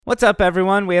What's up,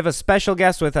 everyone? We have a special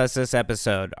guest with us this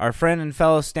episode. Our friend and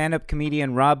fellow stand-up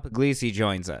comedian Rob Puglisi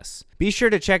joins us. Be sure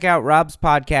to check out Rob's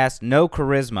podcast, No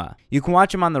Charisma. You can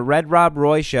watch him on The Red Rob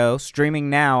Roy Show, streaming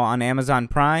now on Amazon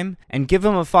Prime, and give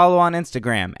him a follow on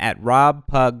Instagram at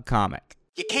RobPugComic.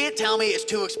 You can't tell me it's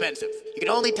too expensive. You can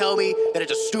only tell me that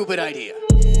it's a stupid idea.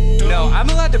 No, I'm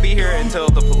allowed to be here until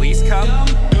the police come.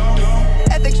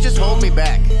 Ethics just hold me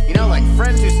back. You know, like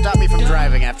friends who stop me from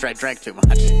driving after I drank too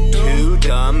much. Two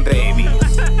dumb babies.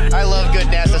 I love good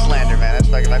NASA slander, man. That's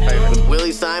fucking my favorite. With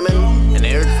Willie Simon and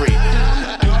Eric Friedman.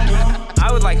 I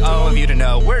would like all of you to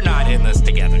know we're not in this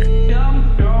together.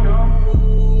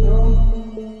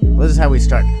 This is how we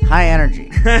start. High energy.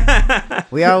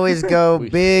 We always go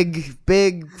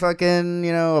big fucking,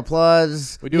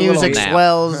 applause. We do music a little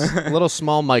swells. A little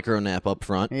small micro nap up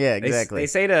front. Yeah, exactly.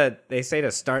 They say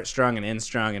to start strong and end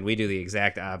strong, and we do the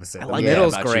exact opposite. I like the that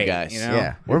middle's about you great, guys. you know?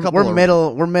 Yeah, We're a couple we're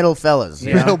of- middle fellas.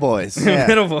 you know? Middle boys. Yeah.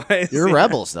 Middle boys. You're yeah.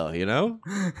 rebels, though, you know?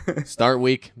 Start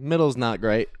weak, middle's not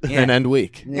great, Yeah. and end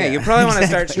weak. Yeah, you probably want to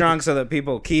start strong so that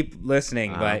people keep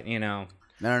listening, but, No.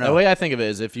 The way I think of it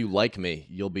is if you like me,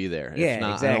 you'll be there. Yeah, if not,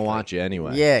 I exactly. don't want you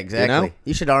anyway. Yeah, exactly. You know?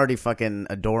 You should already fucking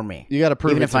adore me. You got to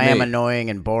prove Even it if to I me. am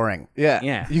annoying and boring. Yeah.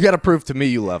 Yeah. You got to prove to me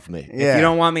you love me. Yeah. If you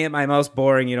don't want me at my most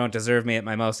boring, you don't deserve me at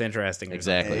my most interesting. or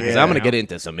Exactly. something, Because Yeah. I'm going to get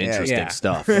into some interesting Yeah.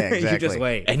 stuff. Yeah, You exactly. just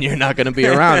wait. And you're not going to be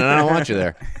around, and I don't want you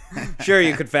there. Sure,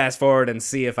 you could fast forward and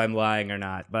see if I'm lying or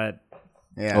not, but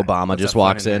Yeah. Obama just the fun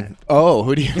walks in in. Oh,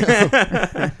 who do you know?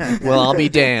 Well, I'll be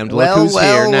damned. Look Well, who's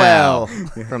here well,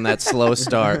 now. From that slow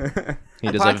start. He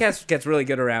the does have- podcast gets really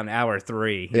good around hour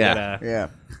 3. Yeah. But, Yeah.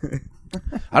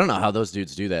 I don't know how those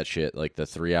dudes do that shit, like the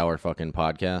 3-hour fucking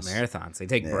podcast. marathons, they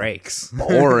take breaks.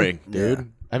 Boring,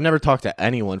 dude. I've never talked to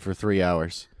anyone for 3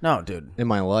 hours No, dude. in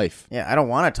my life. Yeah, I don't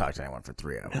want to talk to anyone for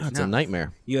 3 hours. It's a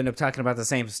nightmare. You end up talking about the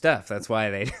same stuff. That's why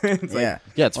they. It's like, Yeah.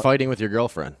 Yeah, it's fighting with your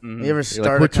girlfriend. You ever You're like,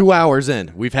 start we're a 2 hours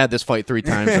in. We've had this fight 3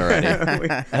 times already.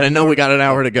 And I know we got an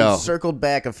hour to go. circled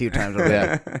back a few times already.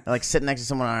 Yeah. I like sitting next to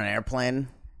someone on an airplane.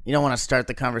 You don't want to start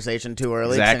the conversation too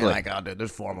early. 'cause then Exactly. You're like, oh, dude,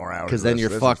 there's 4 more hours. Because of then this. you're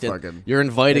This is fucked. fucking- You're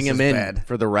inviting this him is in bad.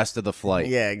 for the rest of the flight.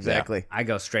 Yeah, exactly. I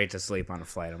go straight to sleep on a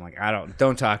flight. I'm like,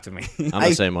 don't talk to me. I'm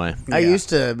the same way. I used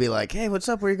to be like, hey, what's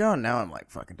up? Where you going? Now I'm like,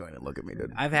 fucking don't even look at me,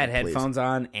 dude. I've had Please. headphones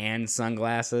on and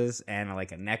sunglasses and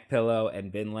like a neck pillow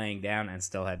and been laying down and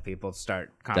still had people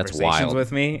start That's conversations wild.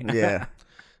 with me. Yeah.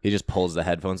 He just pulls the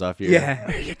headphones off your Yeah.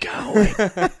 Where you going?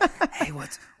 Hey,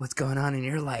 what's going on in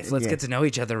your life? Let's get to know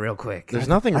each other real quick. There's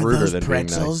nothing Are ruder those than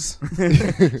pretzels?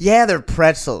 Yeah, they're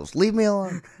pretzels. Leave me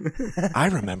alone. being nice. I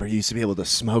remember you used to be able to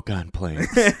smoke on planes.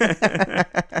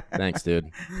 Thanks,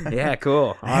 dude. Yeah,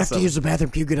 cool. I have to Awesome. use the bathroom.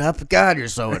 Can you get up? God, you're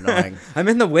so annoying. I'm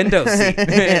in the window seat.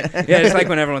 Yeah, it's like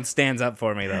when everyone stands up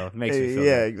for me though. It makes me feel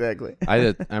Yeah, good. exactly.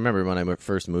 I remember when I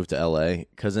first moved to LA,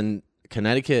 because in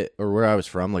Connecticut or where I was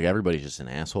from, like everybody's just an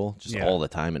asshole, just Yeah. all the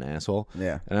time an asshole.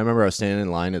 Yeah. And I remember I was standing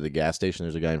in line at the gas station.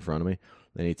 There's a guy in front of me.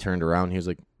 Then he turned around. And he was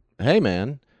like, "Hey,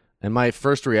 man." And my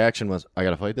first reaction was, I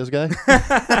gotta fight this guy?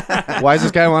 Why does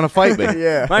this guy want to fight me?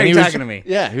 Yeah. Why are And you he was- talking to me?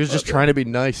 Yeah, he was just trying to be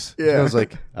nice. Yeah. And I was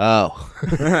like, oh.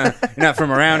 You're not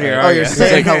from around here, Oh, are you're you?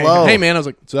 saying Like, hello. Hey, man. I was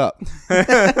like, what's up?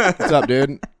 What's up,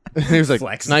 dude? And he was like,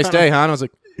 Flex. nice day, huh? And I was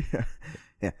like,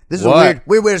 Yeah. This is What? a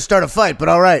weird way to start a fight, but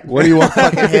all right. what do you want?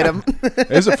 Fucking hit him.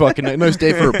 It's a fucking nice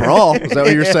day for a brawl. Is that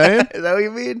what you're saying? Is that what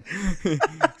you mean?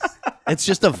 It's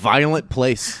just a violent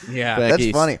place. Yeah. back That's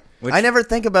east. funny. Which- I never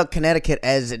think about Connecticut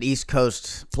as an East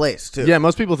Coast place, too. Yeah,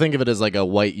 most people think of it as like a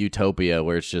white utopia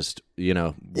where it's just,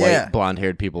 white Yeah.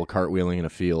 blonde-haired people cartwheeling in a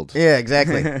field. Yeah,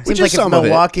 exactly. Seems Which is like if some of it.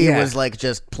 Milwaukee Yeah. was like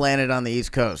just planted on the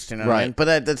East Coast, you know what I Right. mean?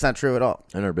 But that's not true at all.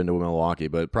 I've never been to Milwaukee,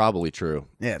 but probably true.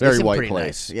 Yeah, they Very seem white pretty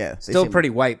place. nice. Yeah, they Still a seem- pretty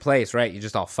white place, right? You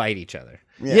just all fight each other.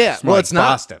 Yeah, more well, like it's not.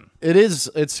 Boston. It is.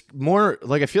 It's more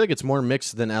like I feel like it's more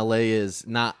mixed than LA is.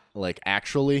 Not like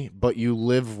actually, but you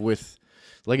live with,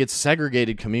 like it's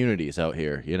segregated communities out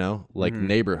here. Like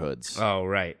neighborhoods. Oh,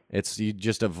 right. It's you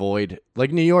just avoid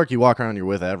like New York. You walk around, you're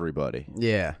with everybody.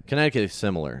 Yeah. Connecticut is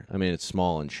similar. I mean, it's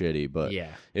small and shitty, but Yeah.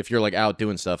 if you're like out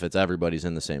doing stuff, it's everybody's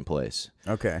in the same place.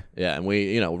 Okay. Yeah, and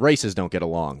we, races don't get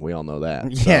along. We all know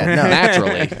that. Yeah, So, no.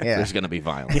 naturally, Yeah. there's going to be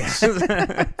violence.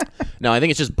 No, I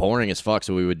think it's just boring as fuck,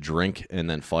 so we would drink and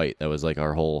then fight. That was like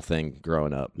our whole thing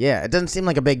growing up. Yeah, it doesn't seem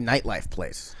like a big nightlife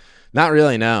place. Not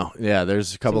really. No. Yeah,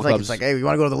 there's a couple Seems like clubs. it's like, hey, you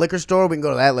want to go to the liquor store? We can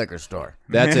go to that liquor store.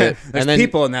 That's it. There's And then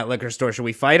people in that liquor store. Should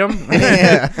we fight them?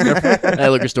 Yeah. that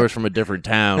liquor store's from a different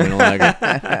town. We don't like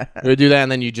it. We would do that, and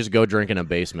then you just go drink in a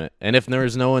basement. And if there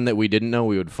was no one that we didn't know,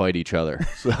 we would fight each other.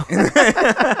 So we're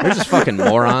just fucking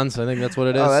morons. I think that's what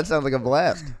it is. Oh, that sounds like a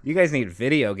blast. You guys need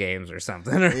video games or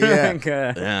something. Or Yeah. like, Yeah,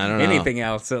 I don't know. anything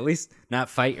else. So at least not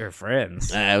fight your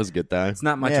friends. It was a good time. It's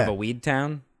not much Yeah. of a weed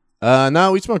town.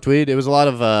 No, we smoked weed. It was a lot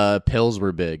of pills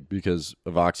were big because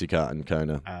of OxyContin, kind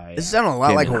of. This sounds a lot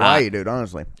Came like in Hawaii, hot. dude.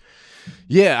 Honestly,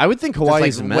 Yeah, I would think Just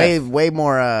Hawaii's like meth. way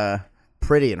more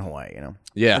pretty in Hawaii. You know.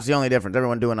 Yeah. That's the only difference.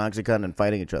 Everyone doing OxyContin and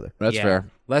fighting each other. That's Yeah. fair.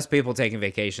 Less people taking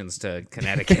vacations to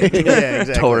Connecticut. Yeah,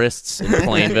 exactly. Tourists in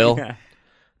Plainville. Yeah.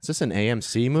 Is this an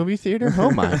AMC movie theater?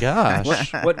 Oh my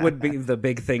gosh. What would be the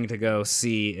big thing to go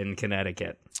see in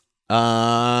Connecticut?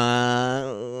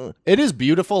 It is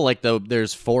beautiful. Like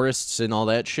there's forests and all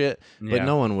that shit, but Yeah.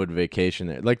 no one would vacation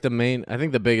there. Like I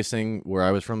think the biggest thing where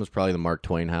I was from was probably the Mark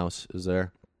Twain house is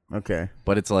there, Okay.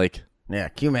 but it's like Yeah.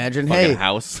 Can you imagine? fucking Hey,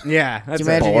 house. Yeah, that's can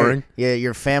you imagine boring.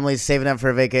 your family's saving up for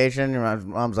a vacation. Your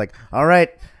mom's like, all right,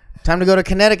 time to go to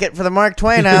Connecticut for the Mark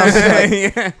Twain house. Like,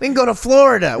 Yeah. we can go to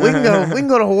Florida. We can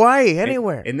go to Hawaii.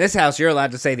 Anywhere. In this house, you're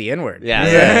allowed to say the N-word.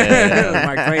 Yeah.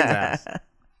 Mark Twain's house.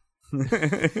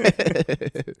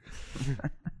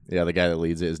 Yeah, the guy that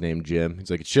leads it is named Jim.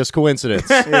 He's like, it's just coincidence.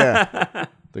 Yeah.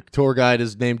 The tour guide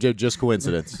is named Jim. Just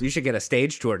coincidence. You should get a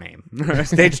stage tour name. A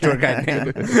stage tour guide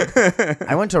name.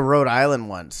 I went to Rhode Island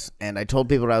once, and I told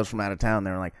people I was from out of town.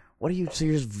 They were like, "What are you? So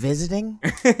you're just visiting?"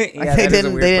 Yeah, they that is a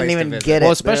didn't. weird They didn't place to even visit. get it. Well,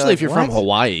 They're especially like, if you're from "What?"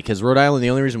 Hawaii, because Rhode Island, the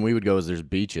only reason we would go is there's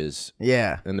beaches,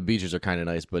 Yeah. and the beaches are kind of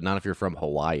nice, but not if you're from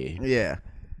Hawaii. Yeah.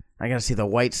 I gotta see the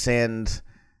white sand,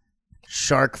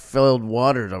 shark-filled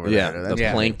waters over Yeah, there. the That's-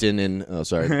 Yeah.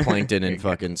 plankton and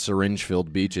fucking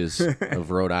syringe-filled beaches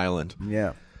of Rhode Island.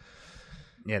 yeah.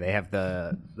 Yeah, they have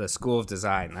the School of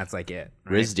Design. That's like it.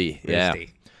 Right? RISD, yeah. RISD.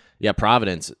 Yeah,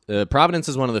 Providence. Providence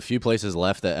is one of the few places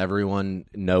left that everyone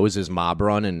knows is mob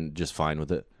run and just fine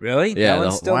with it. Really? Yeah, That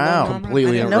one's the- still Wow. going on?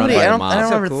 Completely I didn't run know Nobody. by I a don't. mob. I don't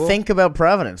So ever cool. think about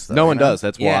Providence. Though, No you one know? does.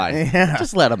 That's Yeah. why. Yeah.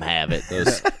 Just let them have it.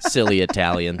 Those silly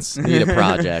Italians need a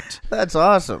project. That's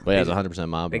awesome. But yeah, it's 100%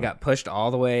 mob They run. got pushed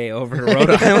all the way over to Rhode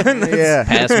Island. Yeah.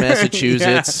 Past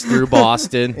Massachusetts through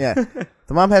Boston. Yeah.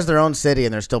 The mom has their own city,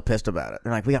 and they're still pissed about it.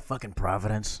 They're like, "We got fucking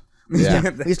Providence. Yeah.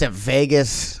 We used to have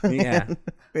Vegas. Yeah.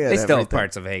 We had They still have everything.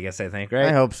 parts of Vegas, I think, right?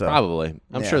 I hope so. Probably.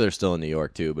 I'm Yeah. sure they're still in New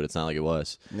York too, but it's not like it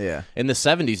was. Yeah. In the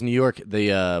 70s, New York,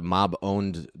 the mob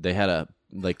owned. They had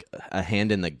a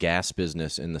hand in the gas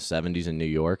business in the 70s in New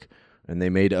York, and they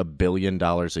made $1 billion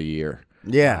a year.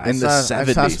 Yeah. In the I saw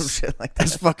 70s. some shit like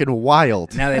That's that. fucking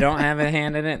wild. Now they don't have a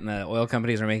hand in it, and the oil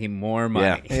companies are making more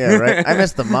money. Yeah. Right. I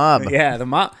miss the mob. Yeah, the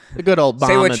mob. The good old Say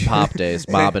bomb what and you- pop days.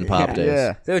 Bob and pop days.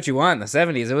 Yeah. Say what you want. In the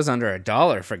 70s, it was under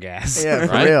 $1 for gas. Yeah.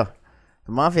 For Right? real.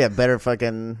 The mafia have better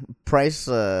fucking price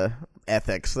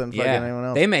ethics than fucking anyone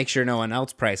else. They make sure no one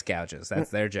else price gouges. That's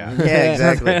their job. Yeah.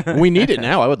 Exactly. We need it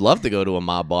now. I would love to go to a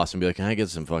mob boss and be like, "Can I get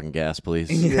some fucking gas, please?"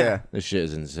 Yeah. This shit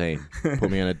is insane. Put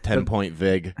me on a 10-point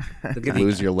vig. They'll give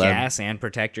Lose you your leg. gas and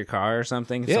protect your car or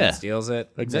something. If Yeah. someone steals it.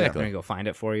 Exactly. They're going to go find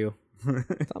it for you.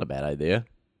 It's not a bad idea.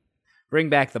 Bring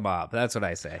back the mob. That's what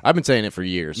I say. I've been saying it for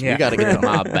years. Yeah. We got to get the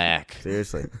mob back.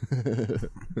 Seriously.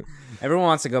 Everyone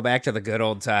wants to go back to the good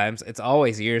old times. It's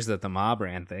always years that the mob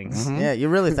ran things. Yeah. You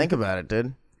really think about it,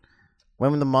 dude.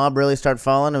 When the mob really start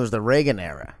falling, it was the Reagan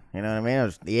era. You know what I mean? It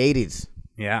was the 80s.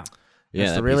 Yeah. Yeah,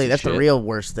 That's that the really. piece of That's the shit. real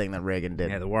worst thing that Reagan did.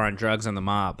 Yeah, the war on drugs and the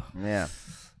mob. Yeah.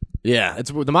 Yeah,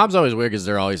 it's the mob's always weird because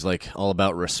they're always like all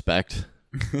about respect,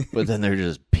 but then they're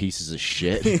just pieces of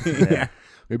shit. Yeah.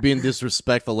 They're being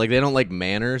disrespectful. Like they don't like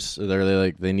manners. So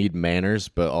they need manners,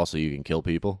 but also you can kill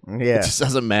people. Yeah. It just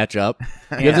doesn't match up.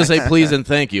 You have to say please and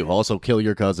thank you. Also kill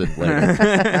your cousin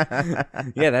later.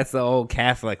 Yeah, that's the old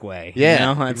Catholic way. Yeah,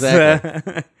 you know?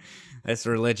 exactly. That's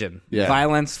religion. Yeah.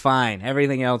 Violence, fine.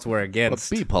 Everything else we're But against.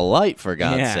 be polite for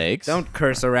God's Yeah. sakes. Don't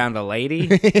curse around a lady.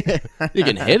 You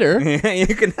can hit her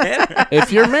You can hit her.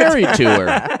 if you're married to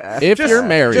her. If you're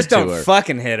married Just to don't her.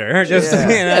 fucking hit her. Just Yeah. you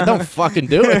know. Yeah, don't fucking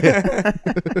do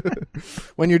it.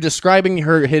 When you're describing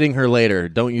her hitting her later,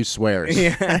 don't use swears.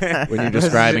 When you're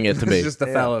describing it to me. It's just the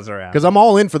fellas around. Because I'm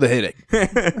all in for the hitting.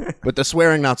 But the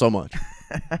swearing, not so much.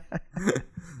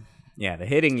 Yeah, the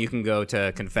hitting you can go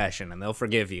to confession and they'll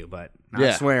forgive you, but not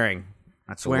Yeah. swearing.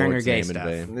 Not swearing or Lord's gay name in stuff.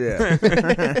 vain.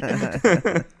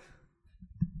 Yeah.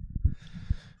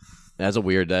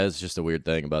 That is just a weird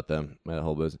thing about them, that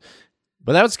whole business.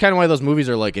 But that was kind of why those movies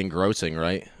are like engrossing,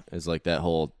 right? Is like that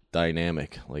whole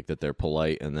dynamic, like that they're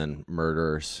polite and then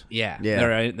murderers. Yeah.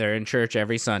 Yeah. They're in church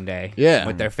every Sunday. Yeah.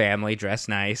 With their family, dressed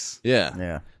nice. Yeah.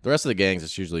 Yeah. The rest of the gangs,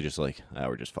 it's usually just like,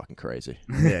 we're just fucking crazy.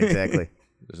 Yeah, exactly.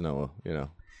 There's no,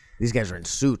 These guys are in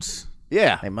suits.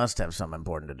 Yeah. They must have something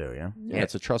important to do, Yeah,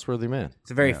 it's a trustworthy man.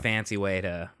 It's a very fancy way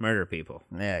to murder people.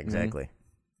 Yeah, exactly.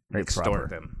 Very Extort proper.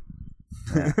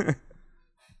 them.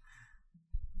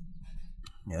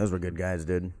 Yeah, those were good guys,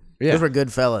 dude. Yeah. Those were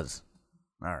good fellas.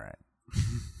 All right.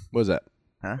 What was that?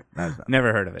 Huh? No, it's not.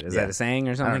 Never heard of it. Is Yeah. that a saying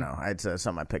or I something? don't know. It's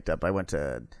something I picked up. I went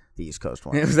to the East Coast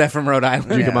one. Was that from Rhode Island?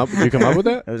 Did you come up with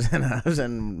that? I was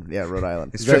in Rhode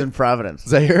Island. I was in Providence.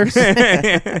 Is that yours?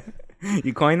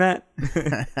 You coined that?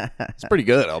 It's pretty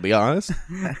good, I'll be honest.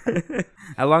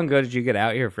 How long ago did you get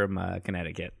out here from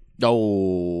Connecticut?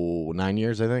 Oh, 9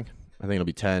 years, I think. I think it'll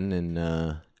be 10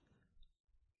 in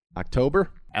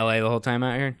October. LA the whole time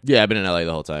out here? Yeah, I've been in LA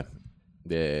the whole time.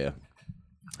 Yeah.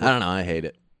 I don't know. I hate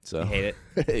it. So You hate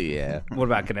it? yeah. What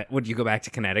about Connecticut? Would you go back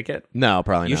to Connecticut? No,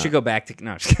 probably You not. should go back to...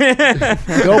 No, just kidding.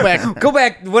 Go back. Go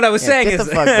back. What I was saying Get is...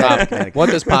 the fuck back. Connecticut. What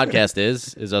this podcast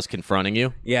is us confronting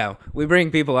you. Yeah, we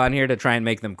bring people on here to try and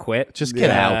make them quit. Just get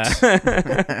out.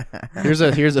 Here's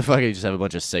a fucking, just have a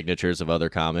bunch of signatures of other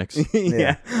comics.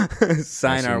 Yeah.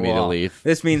 Sign Asking our me to wall. leave.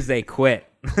 This means they quit.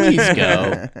 Please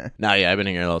go. No, yeah, I've been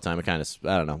here all the time. It kind of,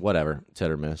 I don't know, whatever. It's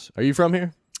hit or miss. Are you from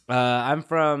here? I'm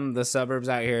from the suburbs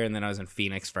out here, and then I was in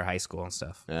Phoenix for high school and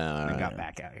stuff. I got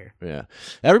back out here. Yeah.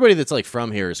 Everybody that's like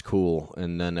from here is cool,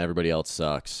 and then everybody else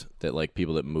sucks. That like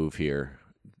people that move here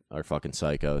are fucking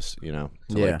psychos, to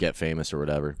Yeah. like get famous or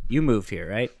whatever. You moved here,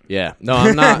 right? Yeah. No,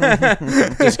 I'm not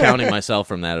discounting myself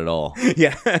from that at all.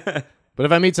 Yeah. But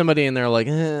if I meet somebody and they're like,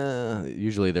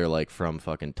 usually they're like from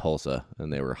fucking Tulsa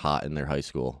and they were hot in their high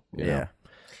school. You know?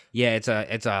 Yeah, it's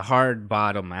a hard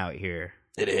bottom out here.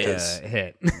 It is. To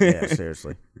hit. Yeah,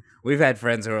 seriously. We've had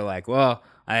friends who are like, well,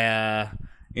 if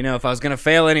I was going to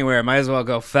fail anywhere, I might as well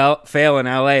go fail in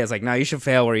LA. It's like, no, you should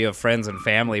fail where you have friends and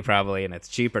family probably, and it's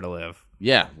cheaper to live.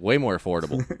 Yeah, way more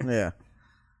affordable. Yeah.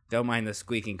 Don't mind the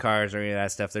squeaking cars or any of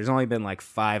that stuff. There's only been like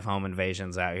 5 home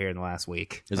invasions out here in the last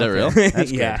week. Is that real?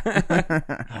 Yeah.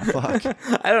 Fuck.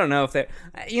 I don't know if they,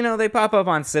 they pop up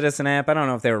on Citizen app. I don't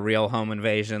know if they were real home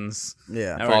invasions.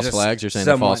 Yeah. Or False just flags? You're saying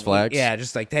they're false flags? Yeah,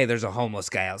 just like, hey, there's a homeless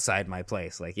guy outside my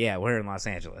place. Like, yeah, we're in Los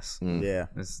Angeles. Yeah.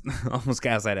 There's a homeless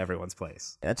guy outside everyone's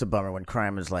place. That's a bummer when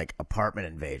crime is like apartment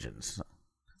invasions.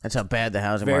 That's how bad the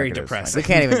housing Very market depressing. is. Like,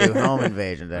 we can't even do home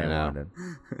invasions anymore. know.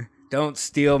 Dude. Don't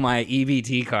steal my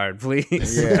EBT card,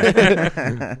 please.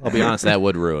 Yeah. I'll be honest, that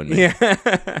would ruin me.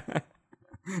 Yeah.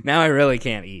 Now I really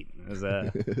can't eat. It was,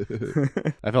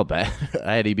 I felt bad.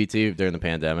 I had EBT during the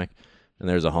pandemic, and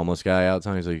there was a homeless guy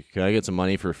outside. He's like, can I get some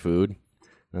money for food?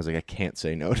 And I was like, I can't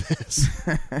say no to this.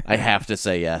 I have to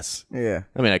say yes. Yeah.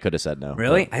 I mean, I could have said no.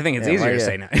 really? I think it's Yeah, easier why- to yeah.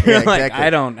 say no. Yeah, You're like, exactly. I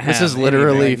don't have This is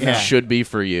literally anything. Yeah. should be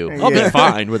for you. I'll be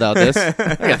fine without this. I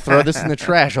gotta throw this in the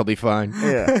trash. I'll be fine.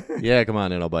 Yeah. Yeah, come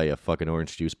on in. I'll buy you a fucking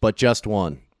orange juice, but just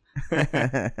one.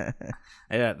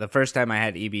 Yeah, the first time I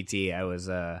had EBT, I was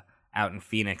out in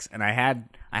Phoenix, and I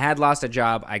had lost a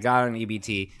job. I got an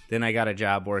EBT, then I got a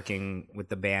job working with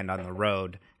the band on the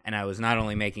road, and I was not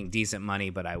only making decent money,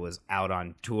 but I was out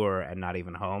on tour and not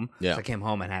even home. Yeah. So I came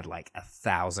home and had like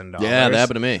 $1,000. Yeah, that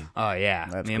happened to me. Oh yeah,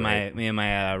 That's me and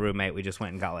my roommate, we just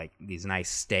went and got like these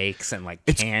nice steaks and like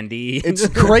candy. It's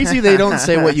crazy they don't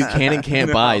say what you can and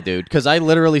can't buy, dude. Because I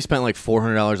literally spent like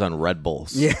 $400 on Red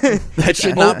Bulls. Yeah, that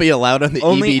should not be allowed on the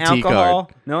only EBT alcohol,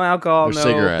 card. no alcohol, No no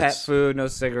cigarettes. pet food, no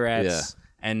cigarettes,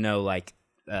 Yeah. and no like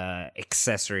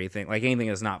accessory thing, like anything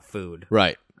that's not food.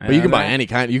 Right. But you can buy any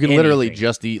kind. You can literally Anything.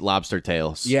 just eat lobster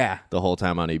tails. Yeah. The whole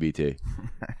time on EBT.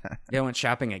 Yeah, I went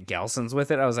shopping at Gelson's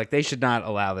with it. I was like, they should not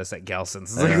allow this at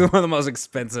Gelson's. It's like one of the most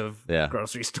expensive Yeah.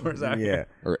 grocery stores out Yeah. here.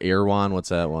 Or Erewhon. What's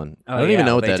that one? Oh, I don't yeah, even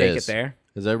know what they that take is. it there?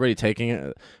 Is everybody taking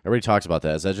it? Everybody talks about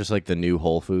that. Is that just like the new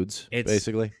Whole Foods, It's-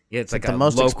 basically? Yeah, it's like The a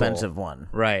most local, expensive one.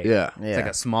 right? Yeah. It's like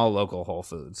a small local Whole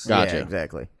Foods. Gotcha. Yeah,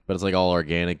 exactly. But it's like all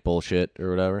organic bullshit or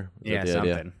whatever. Is Yeah, that the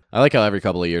idea? something. I like how every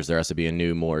couple of years there has to be a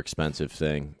new, more expensive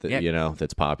thing that Yeah.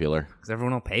 that's popular. Because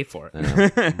everyone will pay for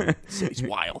it. It's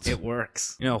wild. It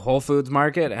works. Whole Foods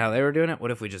Market, how they were doing it.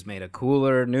 What if we just made a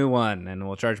cooler new one and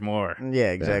we'll charge more?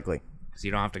 Yeah, exactly. So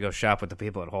you don't have to go shop with the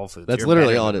people at Whole Foods. That's You're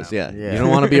literally better all it than is. them. Yeah. Yeah. You don't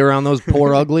want to be around those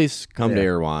poor uglies? Come to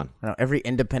Erewhon. No, every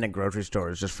independent grocery store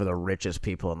is just for the richest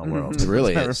people in the world. It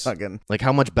really They're is. fucking- Like,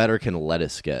 how much better can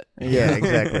lettuce get? Yeah,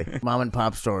 exactly. Mom and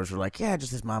pop stores were like, yeah,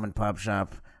 just this mom and pop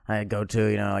shop I go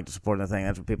to, I like to support the thing.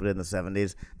 That's what people did in the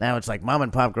 70s. Now it's like mom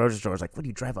and pop grocery stores. Like, what do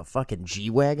you drive a fucking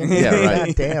G-Wagon? Yeah, right.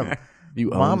 God damn.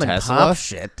 You own Mom and Tesla? pop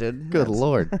shit, dude. Good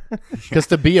lord. Because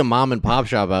to be a mom and pop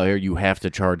shop out here, you have to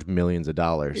charge millions of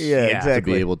dollars. Yeah, Yeah. To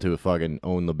exactly. be able to fucking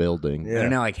own the building. Yeah. They're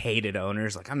now like hated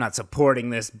owners. Like, I'm not supporting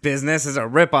this business. It's a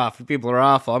ripoff. People are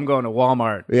awful. I'm going to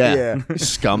Walmart. Yeah.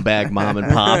 Scumbag mom and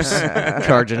pops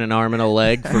charging an arm and a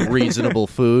leg for reasonable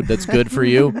food that's good for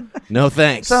you. No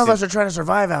thanks. Some of us are trying to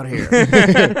survive out here.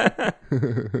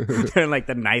 They're in like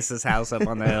the nicest house up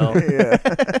on the hill.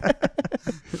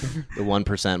 The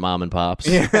 1% mom and pops.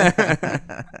 That's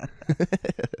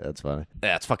funny.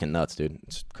 Yeah, it's fucking nuts, dude.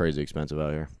 It's crazy expensive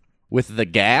out here. With the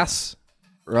gas,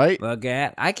 right? The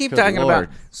gas. I keep Good talking Lord.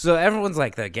 about. So everyone's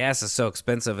like, the gas is so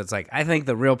expensive. It's like, I think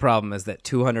the real problem is that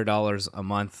 $200 a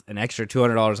month, an extra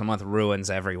 $200 a month, ruins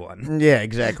everyone. Yeah,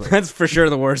 exactly. That's for sure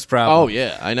the worst problem. Oh,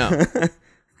 yeah, I know.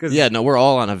 Yeah, no, we're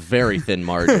all on a very thin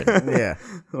margin. Yeah.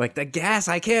 Like the gas,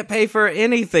 I can't pay for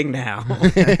anything now.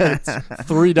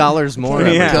 $3 more.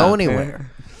 every Yeah. time. Go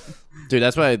anywhere. Dude,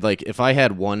 that's why, like, if I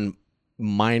had one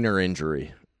minor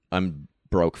injury, I'm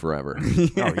broke forever.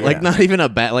 Like, not even a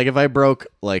bad. Like, if I broke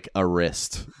like a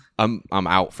wrist, I'm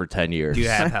out for 10 years. Do you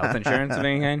have health insurance of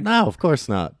any kind? No, of course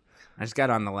not. I just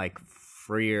got on the like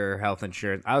freer health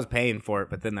insurance. I was paying for it,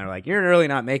 but then they're like, "You're really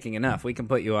not making enough. We can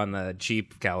put you on the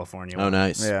cheap California Oh, one."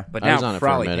 nice. Yeah. But I was now on it it for a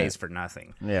probably minute. pays for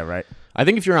nothing. Yeah, right. I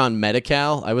think if you're on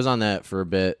Medi-Cal, I was on that for a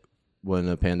bit when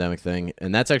the pandemic thing,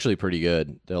 and that's actually pretty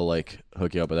good. They'll like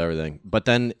hook you up with everything. But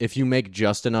then if you make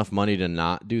just enough money to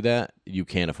not do that, you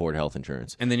can't afford health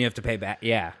insurance. And then you have to pay back.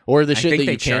 Yeah. Or the I shit think that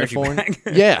they you can't charge you afford. back.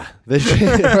 Yeah. The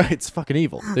shit, right, it's fucking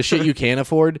evil. The shit you can't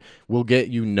afford will get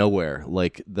you nowhere.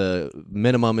 Like the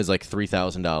minimum is like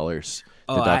 $3,000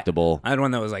 deductible. I had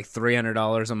one that was like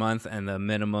 $300 a month, and the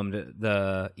minimum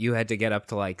you had to get up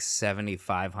to like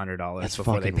 $7,500 That's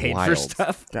before they fucking paid for wild.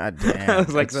 stuff. God I damn.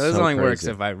 was like, so this so only works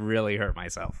crazy. if I really hurt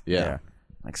myself. Yeah.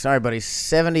 Like, sorry, buddy,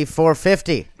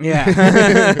 $74.50. Yeah.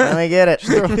 Let me get it.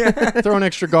 Throw an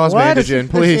extra gauze What? bandage in,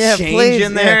 please. Yeah, Change please,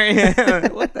 in there. Yeah.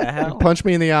 What the hell? Punch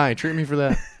me in the eye. Treat me for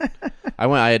that.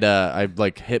 I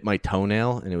like hit my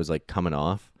toenail and it was like coming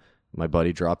off. My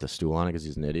buddy dropped the stool on it because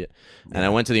he's an idiot. And I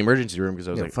went to the emergency room because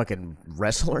I was You're a like, fucking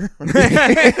wrestler.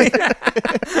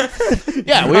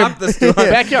 yeah, we're Dropped the stool.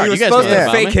 backyard. You You were guys supposed know to that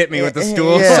about fake me. hit me with the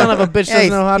stool. Yeah. Son of a bitch doesn't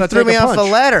know how to threw take me a off the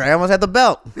punch. ladder. I almost had the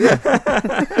belt.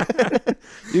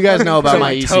 You guys know about So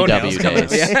my my toenails ECW coming-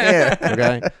 days. Yeah.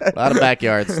 Okay? A lot of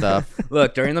backyard stuff.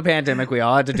 Look, during the pandemic, we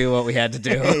all had to do what we had to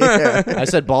do. I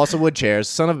said balsa wood chairs.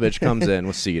 Son of a bitch comes in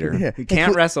with cedar. You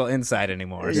can't wrestle inside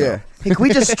anymore. So. Yeah. Hey, can we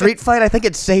just street fight? I think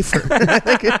it's safer.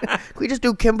 Can we just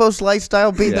do Kimbo Slice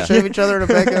style, beating the shit out of each other in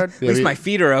the backyard? At least my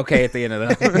feet are okay at the end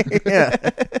of that. Yeah.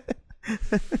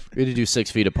 We had to do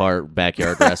 6 feet apart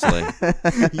backyard wrestling.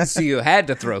 So you had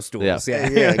to throw stools. Yeah. Yeah.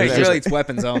 Yeah, exactly. Really, it's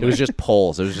weapons only. It was just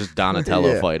poles. It was just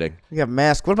Donatello Yeah. fighting. We have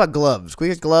masks. What about gloves? Can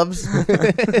we get gloves?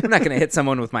 I'm not going to hit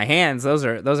someone with my hands. Those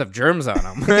have germs on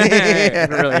them. It can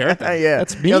really hurt them. Yeah.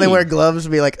 That's You know, they mean. wear gloves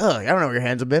and be like, oh, I don't know where your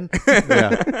hands have been.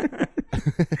 Yeah.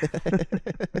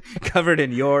 Covered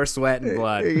in your sweat and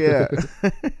blood. Yeah.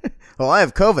 Well, I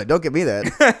have COVID. Don't give me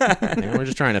that. Man, we're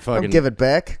just trying to I'll fucking give it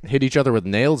back. hit each other with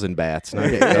nails and bats. Not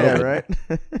get Yeah, COVID.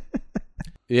 right?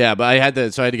 Yeah, but I had to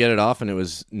get it off, and it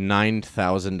was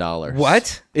 $9,000.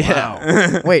 What?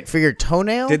 Yeah. Wait, for your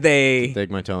toenail? Did they Take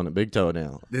my toenail, big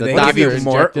toenail. did The they doctor give you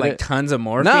more, injected like it. tons of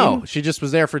morphine? No, she just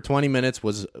was there for 20 minutes,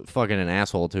 was fucking an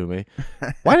asshole to me.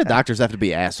 Why do doctors have to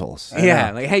be assholes?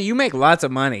 Yeah, like, hey, you make lots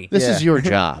of money. This Yeah. is your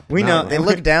job. We not know- They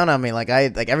look down on me like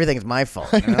everything's my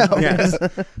fault. You know? Yes.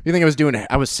 You think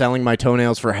I was selling my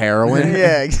toenails for heroin?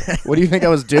 Yeah, exactly. What do you think I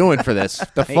was doing for this?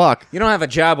 The fuck? You don't have a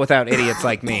job without idiots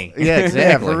like me. Yeah,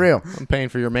 exactly. for real. I'm paying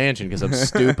for your mansion because I'm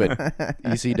stupid.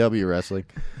 ECW wrestling.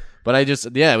 But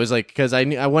it was like, because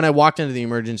when I walked into the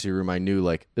emergency room, I knew,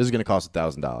 like, this is going to cost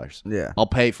 $1,000. Yeah. I'll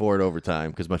pay for it over time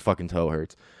because my fucking toe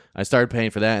hurts. I started paying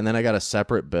for that, and then I got a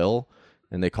separate bill,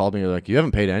 and they called me, they're like, you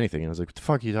haven't paid anything. And I was like, what the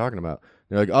fuck are you talking about?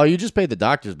 They're like, oh, you just paid the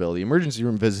doctor's bill. The emergency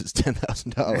room visit's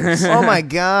 $10,000. Oh my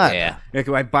god. Yeah. Like,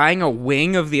 am I buying a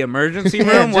wing of the emergency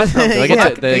Yeah, room? What just- the Do I Yeah.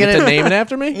 get to, they get to name it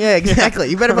after me? Yeah, exactly.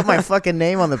 You better put my fucking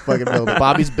name on the fucking building.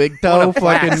 Bobby's Big Toe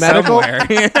fucking medical.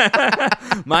 somewhere.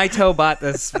 My toe bought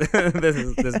this.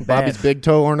 this Bobby's bed. Big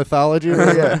Toe Ornithology.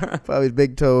 Yeah, Bobby's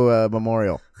Big Toe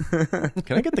Memorial.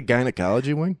 Can I get the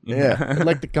gynecology wing? Yeah. I'd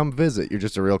like to come visit. You're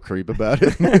just a real creep about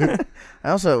it. I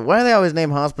also, why do they always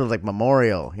name hospitals like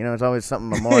Memorial? You know, it's always something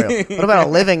memorial. What about a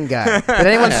living guy? Did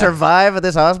anyone survive at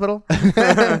this hospital?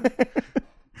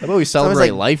 How about we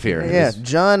celebrate life here? Yeah, It's-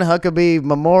 John Huckabee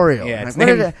Memorial. Yeah, Like, it's what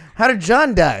did named- how did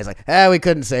John die? It's like, we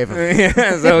couldn't save him.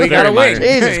 Yeah, so we got Very to wait.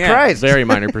 minor. Jesus Yeah. Christ. Very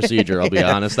minor procedure, I'll be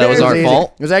honest. That was It our easy.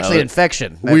 fault. It was actually That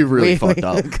infection. we really fucked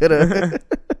up. Could have.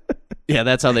 Yeah,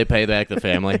 that's how they pay back the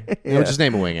family. We'll just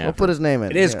name a wing We'll after. put his name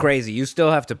in. It is crazy. You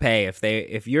still have to pay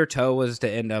if your toe was to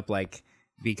end up like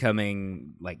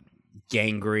becoming like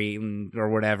gangrene or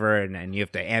whatever, and you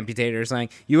have to amputate it or something.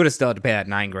 You would have still had to pay that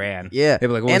 $9,000. Yeah, They'd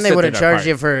be like, well, and we they would split have it apart. charged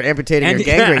you for amputating And your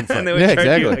gangrene and they foot. would Yeah,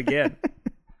 charge you exactly. again.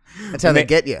 That's how they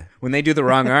get you. When they do the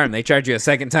wrong arm, they charge you a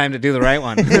second time to do the right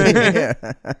one.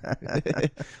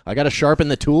 I got to sharpen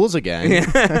the tools again.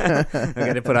 I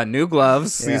got to put on new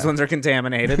gloves. These ones are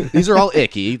contaminated. These are all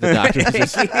icky. The doctor's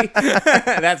just,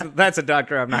 That's a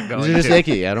doctor I'm not going these are just to.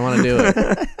 icky. I don't want to do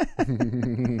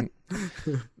it.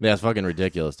 Yeah, it's fucking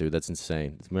ridiculous, dude. That's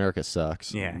insane. America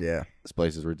sucks. Yeah. Yeah. This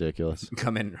place is ridiculous.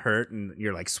 Come in hurt and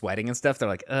you're like sweating and stuff. They're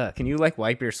like, can you like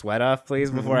wipe your sweat off,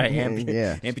 please, before I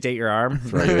Yeah. amputate your arm?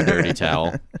 Throw you a dirty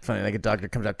towel. Funny, like a doctor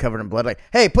comes out covered in blood, like,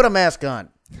 "Hey, put a mask on."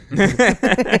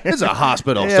 It's a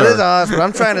hospital, Yeah, sir. this is a hospital.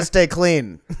 I'm trying to stay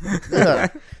clean.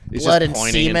 He's Blood just and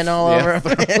pointing semen and- all yeah.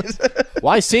 over.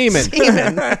 Why semen?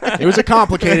 It was a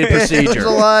complicated It was a procedure.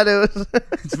 lot. It was.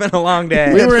 It's been a long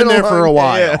day. We were in been a there for a long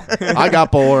while. day, I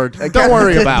got bored. Don't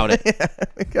worry about it.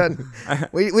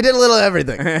 we did a little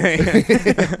everything.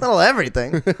 A little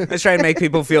everything. Let's try and make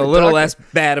people feel a little less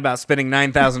bad about spending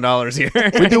 $9,000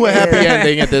 here. We do a happy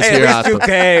ending at this Hey, here at least you hospital.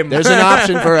 came. There's an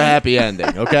option for a happy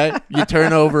ending, okay? You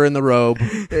turn over in the robe.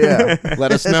 Yeah.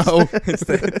 Let us know. It's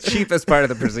the cheapest part of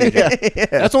the procedure.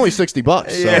 That's only $60.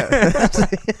 So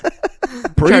Yeah.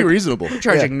 pretty reasonable.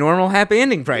 Charging normal happy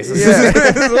ending prices. Yeah.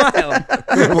 This is wild.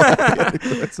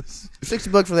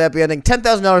 $60 for the happy ending.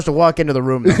 $10,000 to walk into the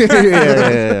room. Though.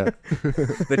 yeah.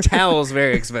 The towel's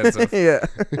very expensive. Yeah.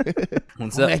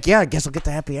 What's I'm up? like, yeah, I guess I'll get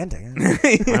the happy ending.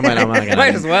 I'm not gonna,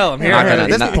 Might as well. I'm here. Not At gonna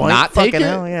this not- point, not take fucking it?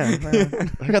 hell, yeah.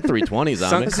 I got 320s on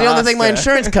Sunk me. It's the only thing my Costa.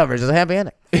 insurance covers is a happy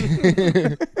ending.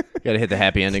 Got to hit the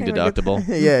happy ending deductible.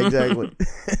 Yeah, exactly.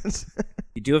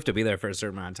 You do have to be there for a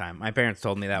certain amount of time. My parents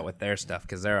told me that with their stuff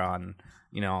because they're on,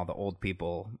 all the old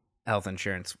people health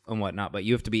insurance and whatnot. But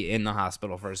you have to be in the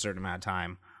hospital for a certain amount of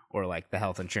time, or like the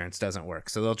health insurance doesn't work.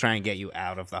 So they'll try and get you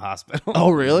out of the hospital. Oh,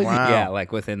 really? Wow. Yeah,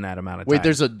 like within that amount of time. Wait,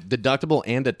 there's a deductible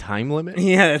and a time limit?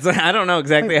 Yeah, it's like, I don't know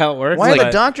exactly how it works. Why are the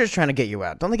but doctors trying to get you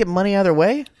out? Don't they get money either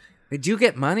way? they do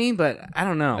get money, but I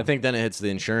don't know. I think then it hits the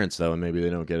insurance, though, and maybe they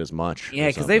don't get as much. Yeah,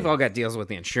 because they've all got deals with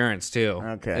the insurance too.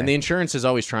 Okay. And the insurance is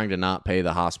always trying to not pay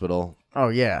the hospital. Oh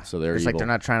yeah. So they're it's like evil. they're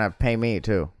not trying to pay me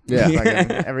too. Yeah.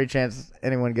 Fucking every chance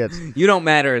anyone gets. You don't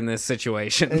matter in this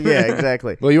situation. Yeah,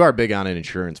 exactly. Well, you are big on an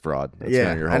insurance fraud. That's Yeah,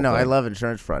 kind of your I whole know. I thing. love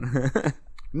insurance fraud.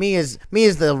 me is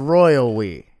the royal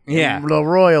we. Yeah. The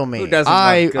royal me. Who doesn't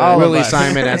I, love good? Willie us.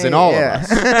 Simon, as in all of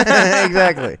us. Yeah.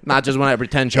 Exactly. Not just when I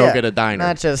pretend choke Yeah, at a diner.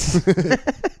 Not just.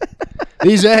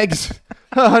 These eggs.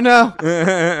 Oh, no.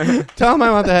 Tell them I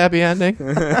want the happy ending.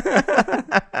 You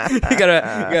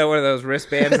got one of those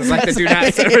wristbands. It's like the do not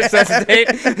resuscitate.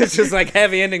 It's just like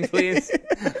heavy ending, please.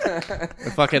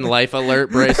 The fucking life alert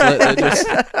bracelet. That just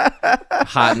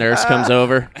hot nurse comes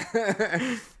over.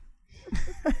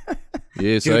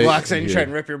 Yes, Dude walks in, trying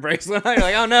to rip your bracelet out. You're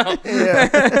like, oh no.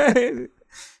 It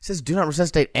says do not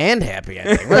resuscitate and happy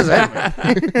ending. What does that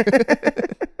mean?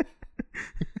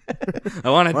 I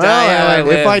want to die how I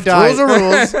live. if I die, Rules are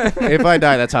rules. if I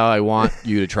die, that's how I want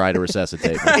you to try to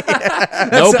resuscitate me.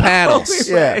 No paddles.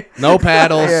 Yeah. No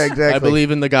paddles. Yeah, exactly. I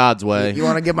believe in the God's way. You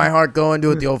want to get my heart going?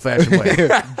 Do it the old-fashioned way.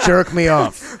 Jerk me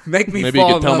off. Make me Maybe you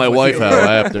fall could tell in my love wife with you. how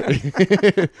I have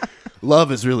to.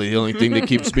 Love is really the only thing that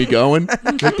keeps me going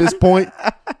at this point.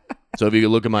 So if you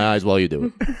could look in my eyes while you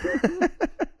do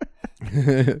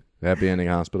it. Happy ending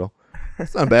hospital.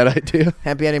 That's not a bad idea.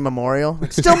 Happy ending memorial.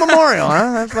 It's still memorial,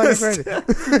 huh? That's fucking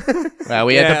crazy. Well,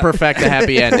 we had to perfect the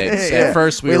happy endings. Yeah. At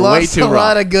first, we We were way lost too a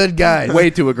lot rough. of good guys.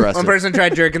 Way too One aggressive. person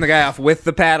tried jerking the guy off with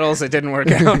the paddles. It didn't work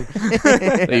out.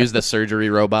 They used the surgery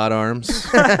robot arms.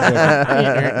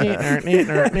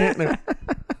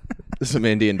 Some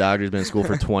Indian doctor's been in school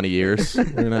for 20 years.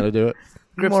 Learn how to do it.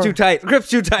 Grip's More- too tight. Grip's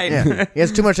too tight. Yeah. He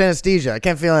has too much anesthesia. I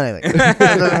can't feel anything. It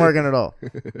doesn't work at all.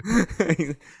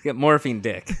 Get morphine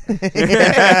dick.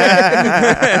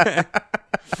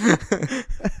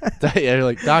 Yeah, you're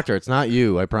like, doctor, it's not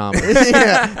you. I promise.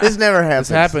 Yeah, this never happens.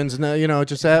 This happens. No, it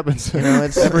just happens.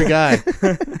 It's Every guy.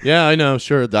 Yeah, I know.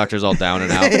 Sure, the doctor's all down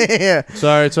and out. Yeah.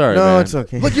 Sorry, No, man. it's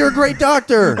okay. Look, you're a great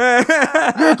doctor.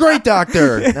 You're a great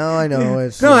doctor. No, I know.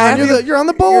 It's You're on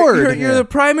the board. You're the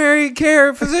primary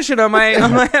care physician on my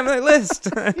list.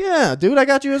 Yeah, dude, I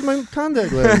got you as my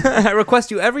contact list. I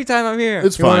request you every time I'm here.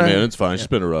 It's You fine, wanna- man. It's fine. It's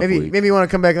been a rough week. maybe you want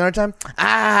to come back another time.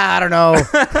 I don't know.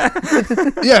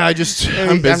 Yeah, I'm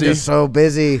busy. I'm just so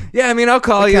busy. Yeah, I mean, I'll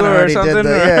call you kinda or already did something. that,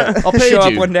 or yeah. I'll page show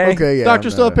you. up one day. Okay, yeah. Doctor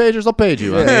I'm still not- have pagers? I'll page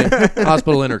you. On the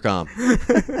hospital intercom.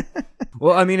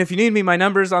 Well, I mean, if you need me, my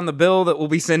number's on the bill that we'll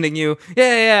be sending you.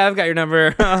 Yeah, I've got your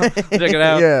number. Check it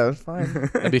out. Yeah, it's fine.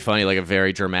 That'd be funny, like a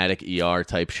very dramatic ER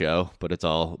type show, but it's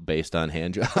all based on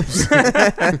hand jobs.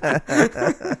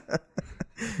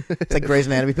 It's like Grey's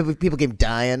Anatomy. People keep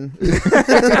dying.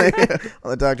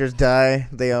 All the doctors die.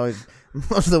 They always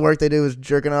most of the work they do is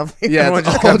jerking off. Yeah, Everyone it's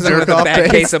just all comes in with a jerk-off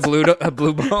bad based. case of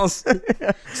blue balls.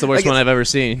 It's the worst one I've ever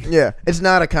seen. Yeah, it's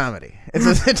not a comedy. It's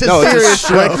a No, serious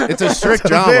strict. show. It's a strict It's a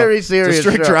drama. very serious It's a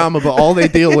strict show. drama, but all they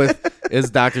deal with is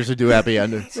doctors who do happy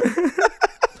endings.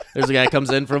 There's a guy comes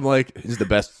in from like he's the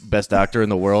best doctor in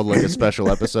the world, like a special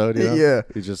episode. You know? Yeah.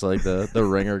 He's just like the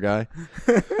ringer guy.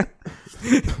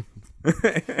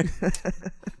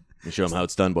 You show him how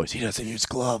it's done, boys. He doesn't use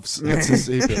gloves. That's his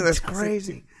secret. That's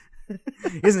crazy.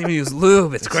 He doesn't even use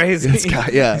lube. It's crazy.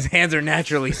 Yeah. His hands are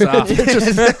naturally soft.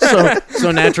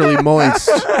 so naturally moist.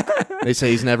 They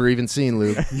say he's never even seen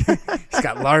lube. He's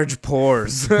got large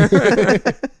pores. They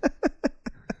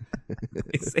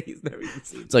say he's never even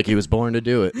seen. It's like he was born to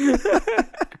do it.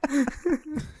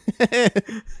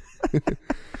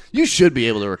 You should be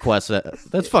able to request that.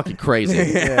 That's fucking crazy.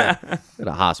 Yeah. At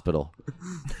a hospital.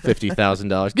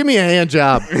 $50,000. Give me a hand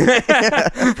job.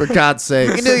 For God's sake.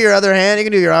 You can do your other hand. You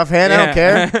can do your offhand. I don't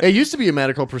care. It used to be a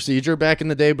medical procedure back in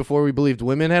the day before we believed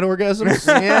women had orgasms.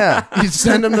 Yeah. You'd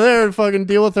send them there and fucking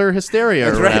deal with her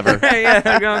hysteria or whatever. Yeah,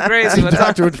 they're going crazy. The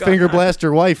doctor would finger blast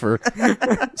her wife for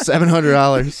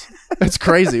 $700. That's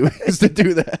crazy. We used to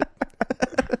do that.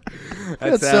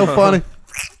 That's so funny.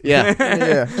 Yeah.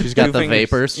 Yeah. She's got Two the fingers.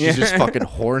 vapors. She's just fucking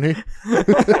horny.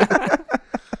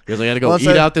 Because I got to go Well, it's eat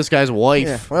like- out this guy's wife.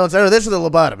 Yeah. Well, it's either this or the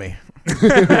lobotomy.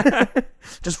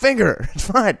 Just finger her. It's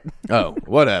fine. Oh,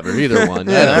 whatever. Either one.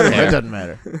 I Yeah, don't it care. doesn't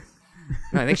matter.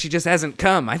 I think she just hasn't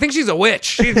come. I think she's a witch.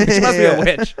 She must be a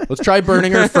witch. Let's try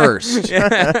burning her first. If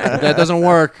that doesn't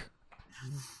work,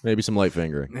 maybe some light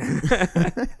fingering.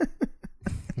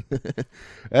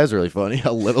 That's really funny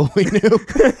how little we knew.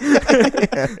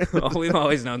 Oh, we've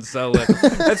always known so little.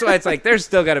 That's why it's like there's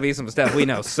still got to be some stuff we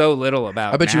know so little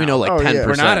about. I bet you we now. know like Oh, 10%. yeah.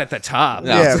 We're not at the top.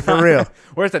 No. Yeah, for real.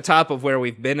 We're at the top of where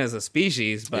we've been as a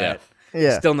species, but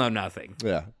Yeah. still know nothing.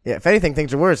 Yeah. Yeah, if anything,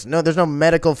 things are worse. No, there's no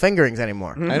medical fingerings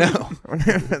anymore. I know.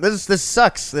 This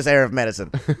sucks, this era of medicine.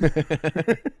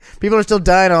 People are still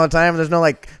dying all the time. There's no,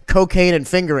 like, cocaine and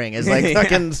fingering. It's like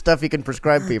fucking stuff you can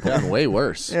prescribe people. Gotten way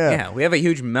worse. Yeah. Yeah, we have a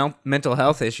huge mental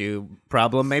health issue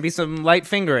problem. Maybe some light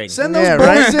fingering. Send those Yeah,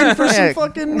 boys right? in for some Yeah.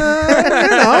 fucking,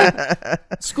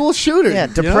 school shooting. Yeah,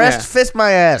 depressed, fist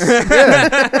my ass.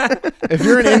 If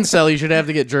you're an incel, you should have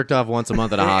to get jerked off once a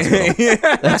month at a hospital.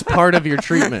 That's part of your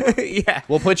treatment. Yeah.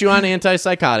 We'll put you on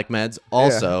antipsychotic meds.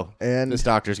 Also, And- this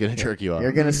doctor's going to jerk you off.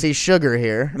 You're going to see Sugar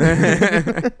here.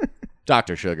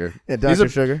 Dr. Sugar. Yeah, Dr. He's a,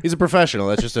 Sugar. He's a professional.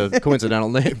 That's just a coincidental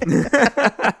name.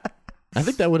 I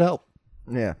think that would help,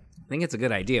 Yeah. I think it's a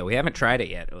good idea. We haven't tried it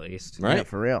yet, at least. right? Yeah,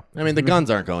 for real. I mean, the guns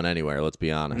aren't going anywhere, let's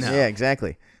be honest. Yeah,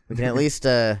 exactly. We can at least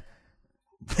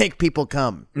make people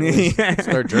come.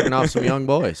 Start jerking off some young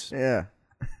boys, Yeah.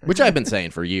 which I've been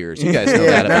saying for years. You guys know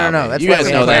Yeah, that no, about no, me. that's You why guys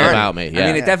we know have that Aaron. about me. Yeah. I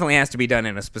mean, it definitely has to be done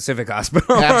in a specific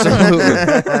hospital.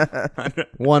 Absolutely.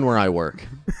 One where I work.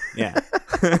 Yeah.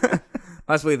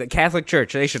 Possibly the Catholic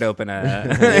Church. They should open a.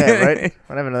 Yeah, right?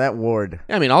 What happened to that ward?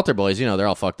 I mean, altar boys, they're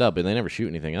all fucked up, but they never shoot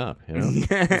anything up,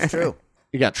 It's true.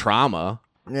 You got trauma,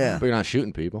 Yeah. but you're not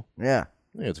shooting people. Yeah.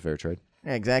 I think it's a fair trade.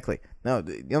 Yeah, exactly. No,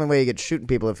 the only way you get shooting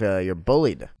people if you're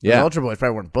bullied. Yeah. The Ultra Boys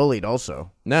probably weren't bullied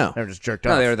also. No. They were just jerked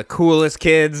No, off. they were the coolest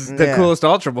kids, the Yeah. coolest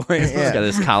Ultra Boys. Yeah. Got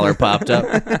this collar popped up.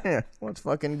 Yeah. Well, it's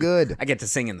fucking good. I get to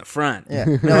sing in the front. Yeah.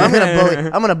 No, I'm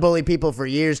gonna bully people for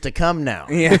years to come now.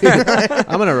 Yeah.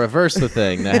 I'm going to reverse the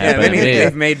thing that Yeah, happened to me.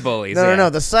 they've made bullies. No, yeah. no.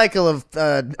 The cycle of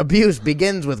abuse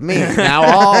begins with me. Now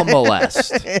I'll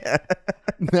molest.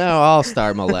 Now I'll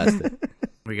start molesting.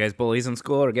 Were you guys bullies in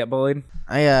school or get bullied?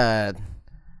 I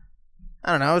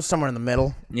don't know. I was somewhere in the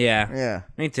middle. Yeah. Yeah.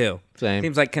 Me too. Same.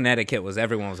 Seems like Connecticut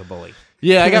everyone was a bully.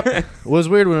 Yeah, it was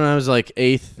weird when I was like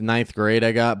 8th, 9th grade.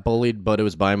 I got bullied, but it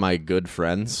was by my good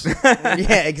friends.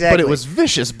 Yeah, exactly. But it was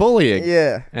vicious bullying.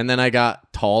 Yeah. And then I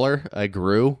got taller. I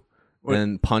grew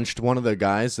and punched one of the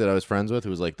guys that I was friends with,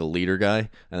 who was like the leader guy.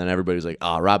 And then everybody was like,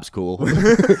 "Oh, Rob's cool."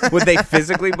 Would they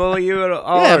physically bully you at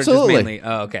all? Yeah, or just absolutely. mainly?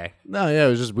 Oh, okay. No, yeah, it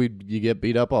was just you get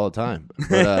beat up all the time.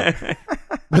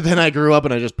 But then I grew up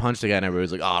and I just punched a guy, and everybody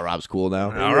was like, "Oh, Rob's cool now."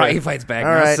 All right, he fights back.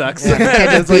 All Now right. sucks. Yeah,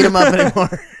 can't just beat him up anymore.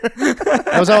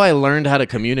 That was how I learned how to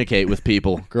communicate with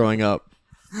people growing up.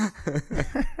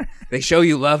 They show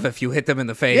you love if you hit them in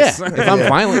the Yeah, face. if I'm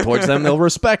violent towards them, they'll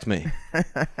respect me.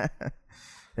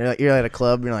 You're at a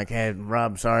club. You're like, "Hey,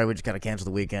 Rob, sorry, we just gotta cancel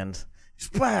the weekend."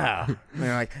 Wow. And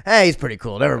they're like, hey, he's pretty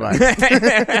cool. Never mind.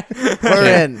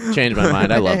 We're in. Changed my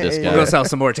mind. I love this guy. We'll go sell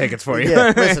some more tickets for you.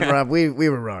 Yeah, listen, Rob, we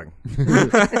were wrong.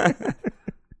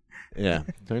 Yeah.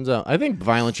 Turns out, I think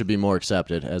violence should be more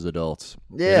accepted as adults.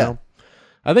 Yeah. You know?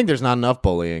 I think there's not enough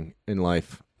bullying in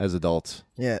life as adults.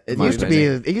 Yeah, it My used to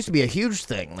be a huge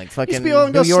thing, like fucking be able to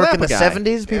New go York slap in the a guy.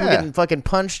 '70s. People Yeah. getting fucking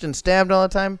punched and stabbed all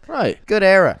the time. Right. Good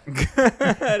era.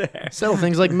 Settle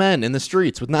things like men in the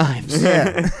streets with knives.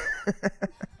 Yeah,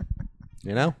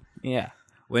 You know? Yeah.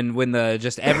 When the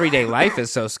just everyday life is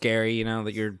so scary, you know,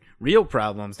 that your real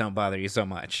problems don't bother you so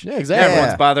much. Yeah, exactly.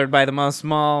 Everyone's Yeah. bothered by the most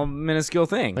small, minuscule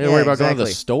thing. I gotta worry Yeah, about going to the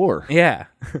exactly. store. Yeah.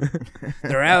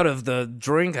 They're out of the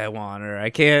drink I want, or I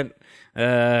can't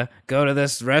go to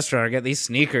this restaurant or get these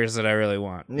sneakers that I really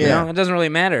want. You Yeah. know, it doesn't really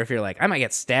matter if you're like, I might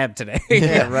get stabbed today.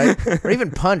 yeah, right. Or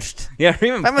even punched. Yeah, or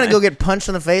even If I'm gonna go get punched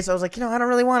in the face, I was like, I don't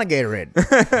really want a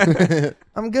Gatorade.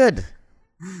 I'm good.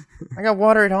 I got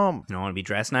water at home. You don't want to be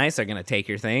dressed nice. They're gonna take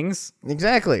your things.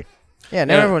 Exactly. Yeah,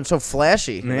 now Yeah. everyone's so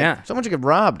flashy. Like, Yeah. someone should get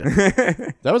robbed.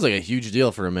 That was like a huge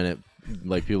deal for a minute.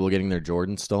 Like people getting their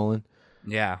Jordans stolen.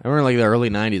 Yeah. I remember in like the early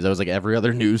 90s, that was like every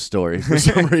other news story for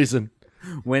some reason.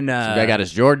 When Some guy got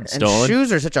his Jordan And stolen.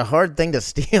 shoes are such a hard thing to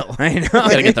steal. I know. You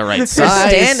gotta get the right You're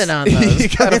size. standing on those. You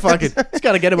gotta fucking, just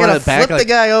gotta get him You on gotta the back. flip the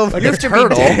guy over. You have to be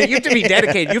you have to be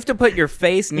dedicated. You have to put your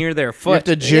face near their You have foot.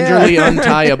 to gingerly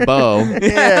untie a bow.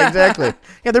 Yeah, exactly.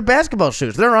 Yeah, they're basketball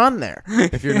shoes. They're on there.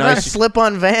 If you're They're not nice,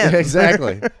 slip-on Vans.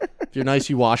 exactly. If you're nice,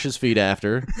 you wash his feet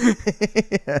after.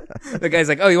 The guy's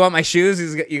like, "Oh, you want my shoes?"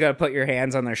 You got to put your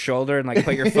hands on their shoulder and like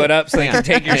put your foot up so they can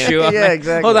take your shoe off. Yeah,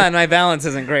 exactly. Hold on, my balance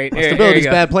isn't great. Here you Stability's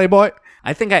go. bad, Playboy.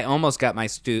 I think I almost got my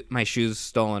shoes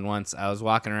stolen once. I was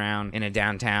walking around in a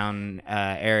downtown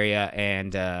area,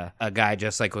 and a guy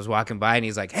just like was walking by, and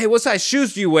he's like, "Hey, what size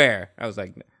shoes do you wear?" I was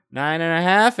like,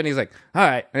 9.5, and he's like, "All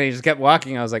right," and he just kept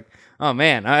walking. I was like, "Oh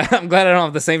man, I'm glad I don't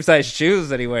have the same size shoes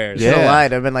that he wears." Should have Yeah.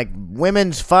 lied. I've been like,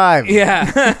 women's 5. Yeah.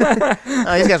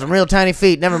 Oh, he's got some real tiny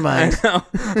feet. Never mind.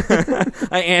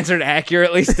 I answered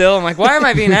accurately still. I'm like, why am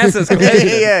I being asked this question?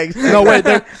 Yeah, exactly. No, wait,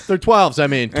 they're 12s. I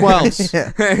mean, 12s.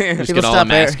 Yeah. Just People get all stop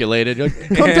there. emasculated. You're like,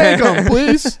 come take them,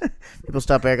 please. People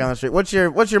stop Eric on the street. What's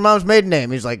your mom's maiden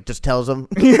name? He's like, just tells them.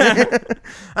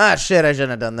 Ah, shit, I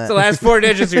shouldn't have done that. The last 4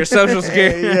 digits of your social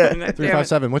security. Yeah. Damn it.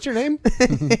 357. What's your name?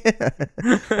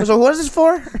 So what is this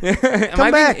for? Am Come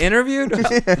I back. being interviewed?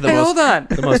 Hey, most- hold on.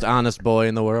 The most honest boy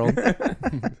in the world.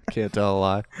 Can't tell a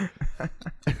lie.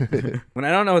 When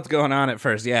I don't know what's going on at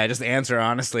first, yeah, I just answer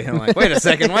honestly. I'm like, wait a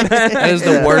second, what? That is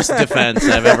the worst defense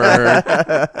I've ever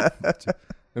heard.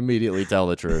 Immediately tell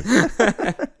the truth.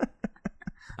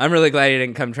 I'm really glad he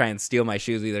didn't come try and steal my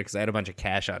shoes either, because I had a bunch of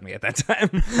cash on me at that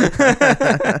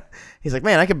time. He's like,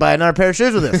 man, I could buy another pair of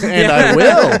shoes with this. And I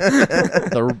will.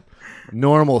 The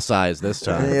normal size this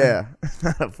time. Yeah.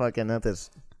 Not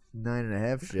this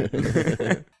 9.5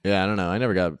 shit. Yeah, I don't know. I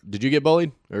never got. Did you get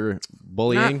bullied or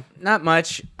bullying? Not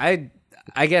much. I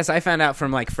guess I found out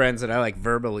from like friends that I like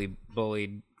verbally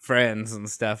bullied friends and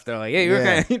stuff. They're like, "Hey, you were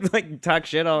Yeah. kind of like talk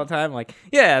shit all the time." I'm like,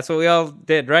 yeah, that's what we all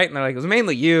did, right? And they're like, it was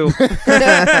mainly you.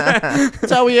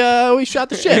 That's how we shot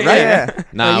the shit, right? Yeah.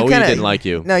 Nah, you we kinda- didn't like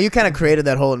you. No, you kind of created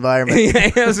that whole environment.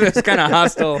 Yeah, it was kind of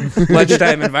hostile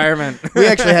lunchtime environment. We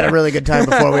actually had a really good time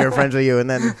before we were friends with you, and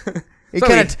then you So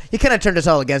kind of turned us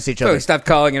all against each So other. we stopped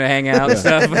calling it a hangout and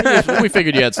stuff. We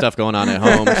figured you had stuff going on at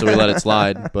home, so we let it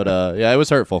slide. But yeah, it was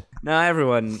hurtful.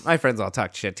 No, my friends all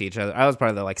talked shit to each other. I was part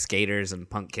of the like skaters and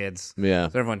punk kids. Yeah.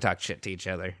 So everyone talked shit to each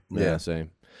other. Yeah,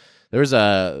 same. There was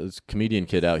this comedian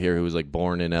kid out here who was like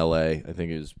born in L.A. I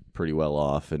think he was pretty well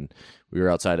off, and we were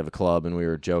outside of a club and we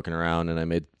were joking around, and I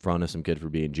made fun of some kid for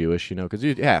being Jewish, you know, because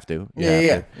you have to. You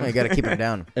have to. Well, you got to keep him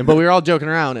down. But we were all joking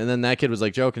around, and then that kid was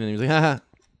like joking, and he was like, haha.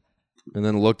 And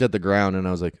then looked at the ground, and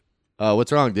I was like,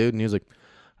 what's wrong, dude? And he was like,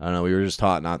 I don't know, we were just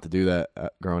taught not to do that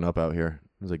growing up out here.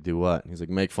 I was like, do what? And he's like,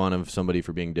 make fun of somebody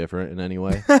for being different in any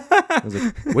way. I was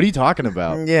like, what are you talking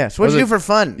about? Yeah. So what'd I you was do for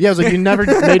fun? Yeah, I was like, you never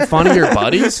made fun of your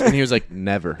buddies? And he was like,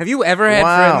 never. Have you ever had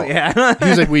Wow. friends? Yeah. He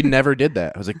was like, we never did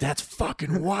that. I was like, that's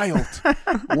fucking wild.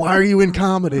 Why are you in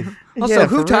comedy? Also, Yeah,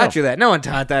 who for taught real. you that? No one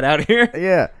taught that out here.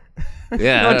 Yeah.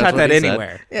 Yeah, No one that's taught what that he said.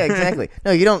 anywhere. Yeah, exactly.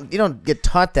 No, you don't get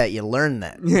taught that. You learn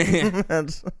that.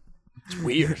 That's, It's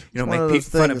weird. You don't one make of those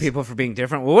fun of things. people for being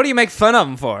different. Well, what do you make fun of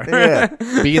them for? yeah.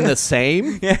 Being the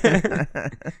same?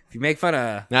 If you make fun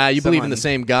of Nah, you believe in the someone-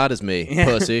 same God as me, Yeah.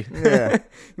 pussy. Yeah.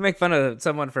 you make fun of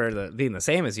someone for being the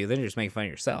same as you, then you're just making fun of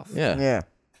yourself. Yeah. Yeah.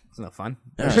 It's no fun.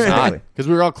 It's just odd. Because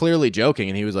we were all clearly joking,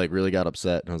 and he was like, really got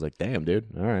upset. And I was like, damn, dude.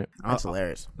 All right. That's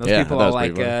hilarious. Those Yeah, people that all was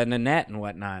like pretty funny. Nanette and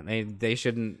whatnot. They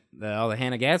shouldn't all the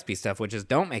Hannah Gadsby stuff, which is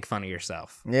don't make fun of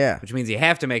yourself. Yeah. Which means you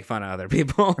have to make fun of other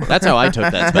people. That's how I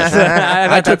took that special.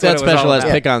 I I took that's what that it was all special as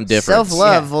about. pick on difference.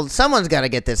 Self-love. Well, someone's got to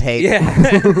get this hate. Yeah.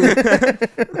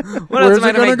 What Where's else am I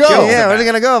it to gonna make go? jokes Yeah, where's it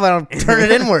about? going to go if I don't turn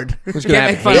it inward? Who's Can't gonna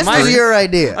make have fun of hate? mine. This was your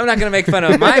idea. I'm not going to make fun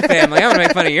of my family. I'm going to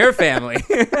make fun of your family.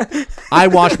 I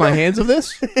wash my hands of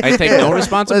this. I take no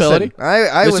responsibility. Listen,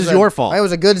 I This was is your fault. I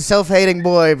was a good self-hating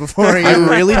boy before you I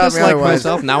really taught me dislike otherwise.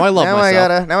 myself. Now I love now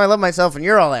myself. Now I love myself, and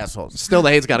you're all assholes. Still, the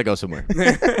hate's got to go somewhere.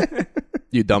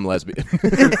 You dumb lesbian.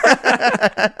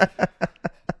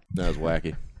 That was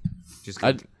wacky. Just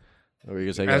What were you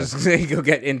gonna say? I was going to say, go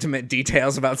get intimate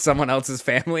details about someone else's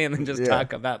family and then just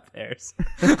talk about theirs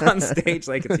on stage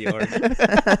like it's yours.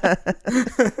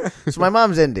 So my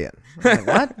mom's Indian. I'm like,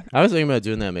 what? I was thinking about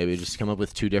doing that. Maybe just come up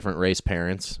with two different race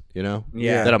parents. You know,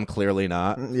 Yeah. that I'm clearly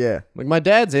not. Yeah. Like my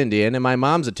dad's Indian and my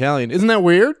mom's Italian. Isn't that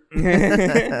weird?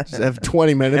 Just have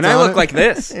 20 minutes. And I on look it. like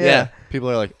this. Yeah. People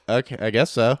are like, okay, I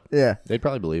guess so. Yeah. They'd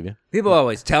probably believe you. People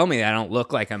always tell me that I don't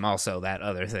look like I'm also that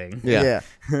other thing. Yeah.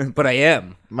 But I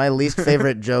am. My least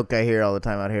favorite joke I hear all the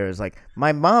time out here is like,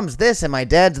 my mom's this and my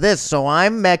dad's this, so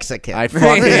I'm Mexican. I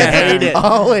fucking Yeah. hate it.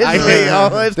 always,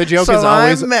 always. The joke so is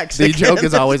always I'm Mexican. The joke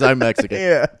is always I'm Mexican.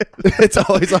 Yeah. It's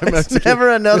always I'm It's Mexican. never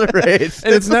another race.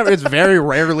 And it's never. It's very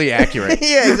rarely accurate.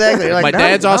 Yeah, exactly. You're like, My no,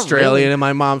 dad's not Australian really. and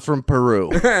my mom's from Peru.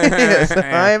 Yes,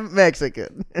 I'm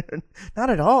Mexican. Not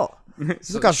at all. You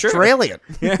look Australian.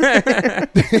 Yeah.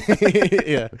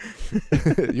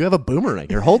 You have a boomerang.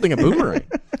 You're holding a boomerang.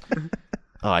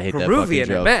 Oh, I hate Peruvian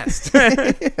that at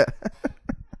fucking joke. best.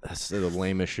 That's the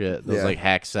lamest shit. Those Yeah. like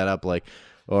hack setup, like,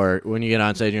 or when you get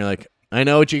on stage and you're like, I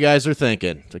know what you guys are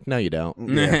thinking. It's like, no, you don't.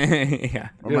 You Yeah.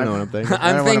 don't know what I'm thinking.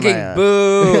 I'm What am thinking, I,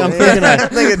 boo. I'm thinking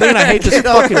I hate this Get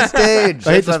off fucking the stage.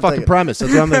 I hate That's this what I'm fucking thinking. premise.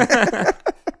 That's what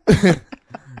I'm thinking.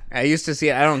 I used to see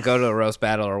it. I don't go to a roast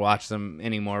battle or watch them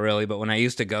anymore, really. But when I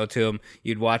used to go to them,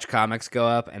 you'd watch comics go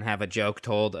up and have a joke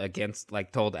told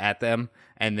told at them,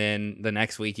 and then the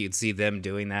next week you'd see them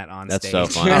doing that on That's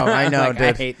stage. so funny. Oh, I know, Like, I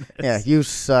dude. hate this. Yeah, you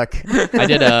suck. I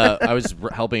did. I was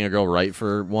helping a girl write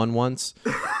for one once,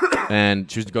 and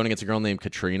she was going against a girl named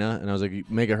Katrina, and I was like,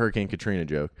 "Make a Hurricane Katrina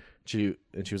joke." She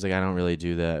was like, "I don't really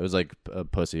do that." It was like a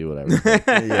pussy, whatever.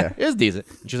 Yeah. It was decent.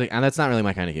 And she was like, "And that's not really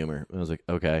my kind of humor." And I was like,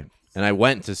 "Okay." And I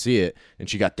went to see it, and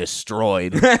she got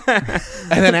destroyed. And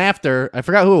then after, I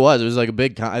forgot who it was. It was like a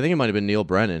big. I think it might have been Neil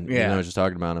Brennan. Yeah. I was just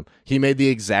talking about him. He made the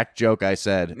exact joke I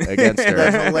said against her,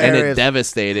 That's and hilarious. it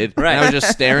devistated. Right. And I was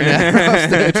just staring at her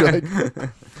on stage. Like,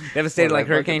 Devastated like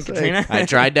Hurricane Katrina. I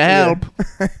tried to help.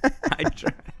 I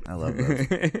tried. I love those.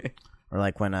 Or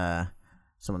like when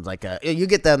someone's like, you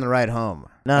get that on the ride home.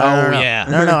 No, Oh, no, yeah.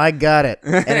 No, I got it.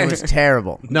 And it was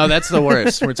terrible. No, that's the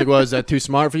worst. Where it's like, well, is that too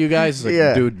smart for you guys? It's like,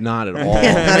 Yeah. dude, not at all.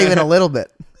 Not even a little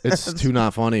bit. It's too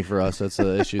not funny for us. That's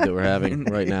the issue that we're having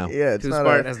right now. Yeah, it's Too not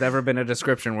smart has never been a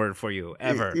description word for you,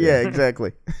 ever. Yeah,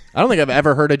 exactly. I don't think I've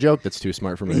ever heard a joke that's too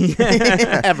smart for me.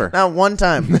 Ever. Not one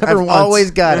time. I've once. always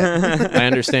got it. I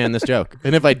understand this joke.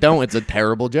 And if I don't, it's a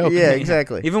terrible joke. Yeah,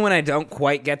 exactly. Even when I don't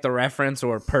quite get the reference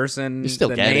or person, still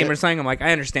the get name it. or something, I'm like,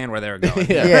 I understand where they're going.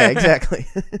 Yeah. Yeah, exactly.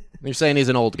 You're saying he's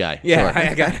an old guy. Yeah, Sure.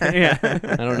 I got it. Yeah.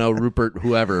 I don't know Rupert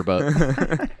whoever, but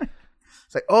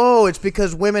It's like, oh, it's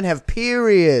because women have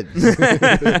periods.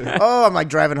 Oh, I'm like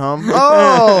driving home.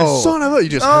 Oh, son of a, you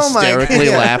just oh my hysterically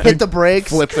God. laughing. Hit the brakes.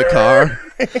 Flip the car.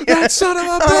 That son of a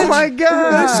bitch. Oh my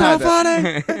God. That's so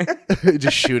funny.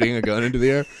 Just shooting a gun into the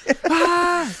air.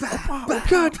 Ah,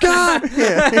 good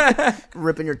God.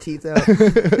 Ripping your teeth out.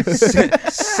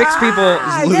 6 people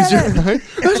Lose your mind.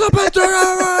 There's a picture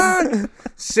of it.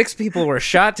 6 people were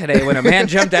shot today when a man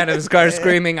jumped out of his car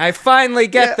screaming, I finally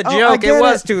get the oh, I joke. get It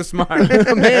was it." too smart.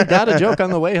 A man got a joke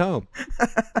on the way home.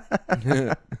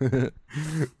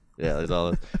 Yeah, there's all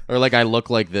this. Or like, I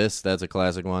look like this. That's a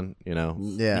classic one. You know,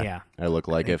 Yeah. Yeah. I look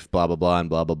like if blah blah blah and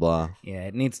blah blah blah. Yeah,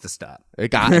 it needs to stop.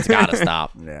 It's got to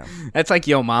stop. Yeah. That's like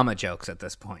yo mama jokes at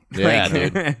this point. Yeah,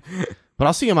 Like- dude. But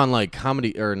I'll see them on like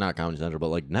comedy or not Comedy Central, but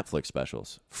like Netflix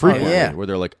specials frequently, yeah. where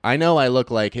they're like, I know I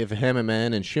look like if him and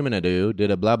man and Shiminadu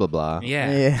did a blah blah blah.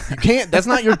 Yeah. Yeah. You can't. That's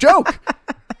not your joke.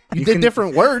 You did can-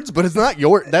 different words, but it's not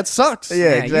your. That sucks. Yeah,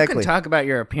 Yeah, you exactly. can talk about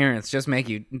your appearance, just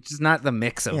not the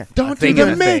mix of Yeah. a Don't do thing the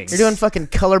and a thing. mix. You're doing fucking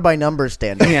color by numbers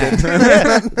stand up.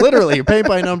 Yeah. Literally, you're paint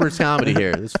by numbers comedy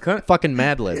here. This fucking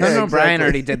Mad Lib. Conan Yeah, O'Brien exactly.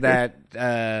 already did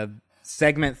that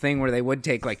segment thing where they would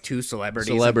take like 2 celebrities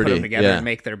and put Celebrity, them together yeah. and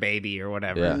make their baby or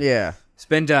whatever. Yeah. Yeah. It's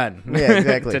been done. Yeah,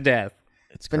 exactly. to death.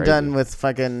 It's Been done with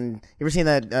fucking. You ever seen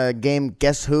that game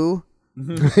Guess Who?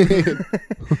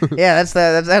 Yeah, that's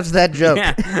that. That's that joke.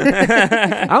 Yeah.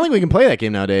 I don't think we can play that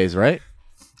game nowadays, right?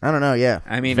 I don't know. Yeah.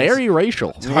 I mean, Very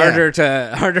racial. it's harder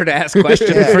to ask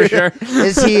questions for sure.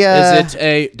 Is he? Is it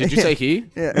a? Did you say he?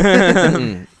 Yeah.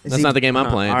 That's not the game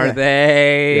I'm playing. Are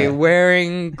they Yeah.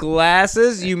 wearing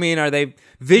glasses? You mean are they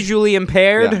visually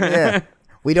impaired? Yeah. Yeah.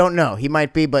 We don't know. He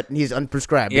might be, but he's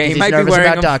unprescribed Yeah, because he he's might be nervous wearing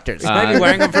about them. doctors. He might be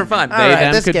wearing them for fun. All They right,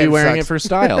 them this could be game wearing sucks. it for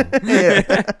style.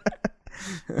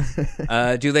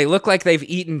 Do they look like they've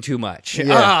eaten too much?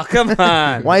 Yeah. Oh, come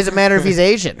on. Why does it matter if he's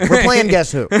Asian? We're playing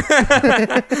Guess Who.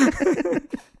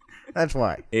 That's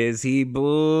why. Is he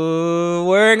blue?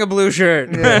 Wearing a blue shirt?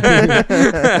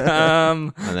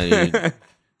 And then you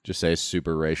just say a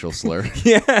super racial slur.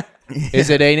 Yeah. Is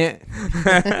it? Ain't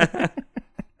it?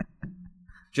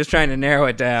 Just trying to narrow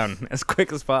it down as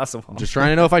quick as possible. Just trying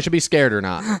to know if I should be scared or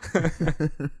not.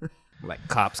 Like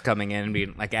cops coming in and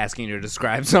being like asking you to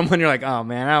describe someone. You're like, oh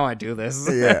man, I don't want to do this.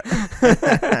 Yeah.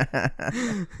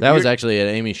 That was actually an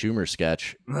Amy Schumer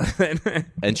sketch,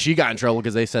 and she got in trouble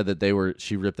because they said that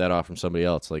she ripped that off from somebody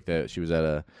else. Like that, she was at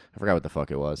I forgot what the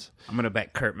fuck it was. I'm gonna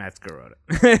bet Kurt Metzger wrote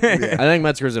it. I think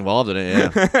Metzger's involved in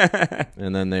it. Yeah.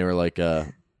 And then they were like, you're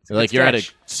at a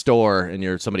stretch. store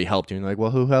and somebody helped you, and you're like, well,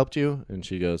 who helped you? And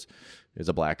she goes, it's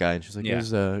a black guy, and she's like, Yeah.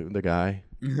 here's the guy.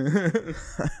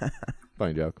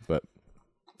 Funny joke, but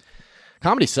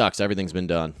comedy sucks. Everything's been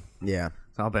done. Yeah.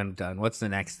 It's all been done. What's the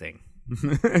next thing?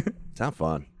 It's not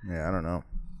fun. Yeah. I don't know.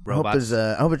 Robots.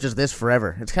 I hope it's just this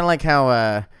forever. It's kind of like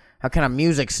how kind of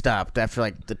music stopped after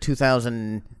like the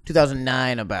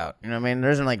 2009 about. You know what I mean? There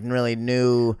isn't like really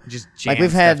new. Just like jam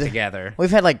stuff together.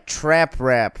 We've had like trap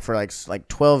rap for like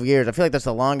 12 years. I feel like that's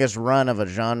the longest run of a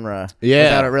genre. Yeah.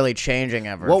 Without it really changing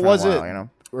ever. What for was a while, it? You know.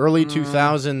 Early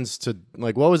 2000s to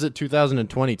like what was it? 2000 and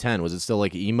 2010? Was it still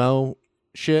like emo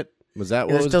shit? Was that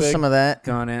what There's was still big? some of that.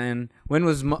 Gone in. When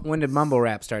did mumble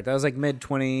rap start? That was like mid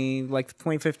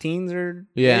 2015s or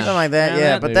Yeah. Something like that. Yeah, Yeah.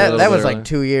 that- But Maybe a that little was bit like earlier.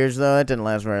 2 years though. It didn't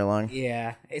last very long.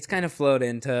 yeah. It's kind of flowed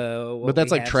into. What But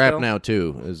that's we like have trap still. now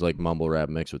too. Is like mumble rap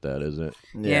mixed with that, isn't it?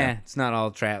 Yeah, it's not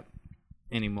all trap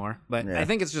anymore. But Yeah. I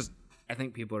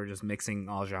think people are just mixing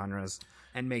all genres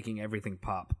and making everything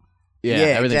pop. Yeah, Yeah,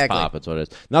 everything's exactly. pop. That's what it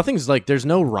is. Nothing's like. There's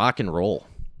no rock and roll.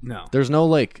 No. There's no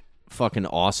like fucking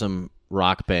awesome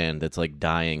rock band that's like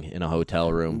dying in a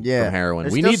hotel room Yeah. from heroin.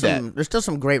 There's We still need some, There's still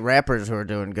some great rappers who are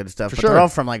doing good stuff, but sure. they're all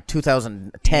from like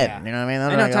 2010. Yeah. You know what I mean? Those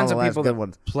I are know like tons all of the last people good that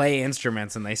ones. play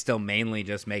instruments and they still mainly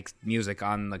just make music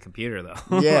on the computer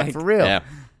though. Yeah, Like, for real. that. Yeah.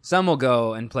 Some will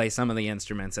go and play some of the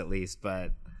instruments at least,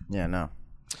 but Yeah, no.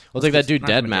 Well, it's like that dude not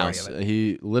the Dead majority Mouse. of it.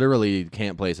 He literally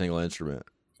can't play a single instrument,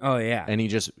 oh yeah. and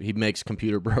he makes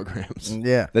computer programs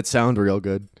Yeah. that sound real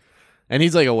good. And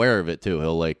he's like aware of it too.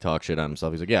 He'll like talk shit on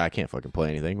himself. He's like, yeah, I can't fucking play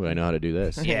anything, but I know how to do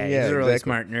this. Yeah, Yeah, he's a really exactly.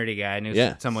 smart, nerdy guy. I knew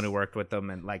Yeah. someone who worked with them,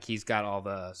 and like he's got all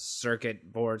the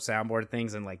circuit board, soundboard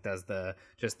things, and like does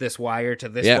just this wire to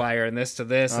this Yeah. wire and this to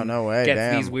this. Oh, and no way, Gets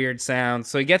damn. these weird sounds,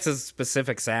 so he gets his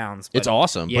specific sounds. But It's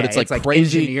awesome, yeah, but it's like, like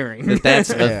crazy engineering. that that's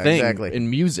a Yeah, thing exactly. in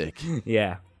music.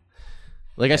 yeah,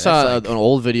 Like I saw an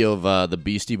old video of the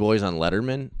Beastie Boys on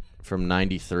Letterman from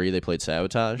 '93. They played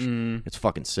Sabotage. It's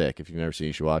fucking sick. If you've never seen it,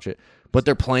 you should watch it. But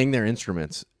they're playing their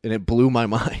instruments, and it blew my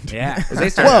mind. yeah. 'Cause they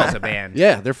started Whoa. out as a band.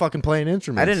 Yeah, they're fucking playing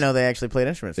instruments. I didn't know they actually played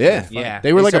instruments. Yeah, Yeah.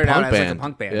 They were like a started out punk as, like, a band.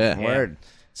 punk band. Yeah. Yeah. Word.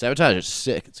 Sabotage is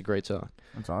sick. It's a great song.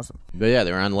 That's awesome. But yeah,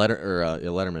 they were on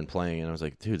Letterman playing, and I was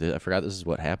like, dude, I forgot this is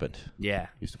what happened. Yeah.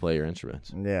 Used to play your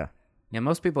instruments. Yeah. Yeah,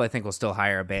 most people I think will still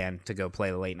hire a band to go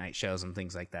play the late night shows and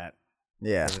things like that.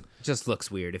 Yeah. 'Cause it just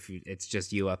looks weird if it's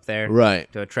just you up there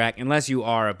Right. to a track, unless you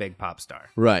are a big pop star.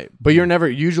 Right. But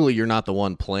usually you're not the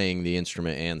one playing the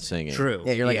instrument and singing. True.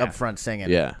 Yeah, you're like up front singing.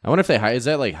 Yeah. I wonder if they is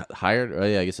that like hired? Oh,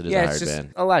 yeah, I guess it is Yeah, a it's hired just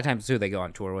band. a lot of times too. They go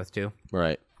on tour with too.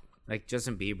 Right. Like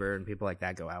Justin Bieber and people like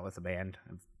that go out with a band.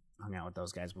 I've hung out with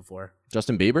those guys before.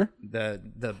 Justin Bieber?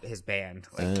 His band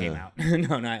came out.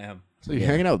 No, not him. So you're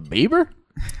hanging out with Bieber?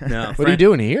 No. What are you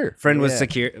doing here? Friend was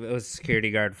Yeah. was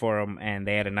security guard for him, and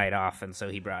they had a night off, and so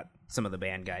he brought some of the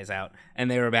band guys out, and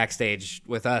they were backstage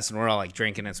with us, and we're all like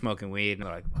drinking and smoking weed, and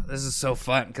they're like, "This is so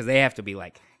fun," because they have to be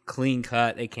like clean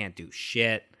cut. They can't do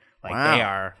shit. Like Wow. they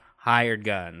are hired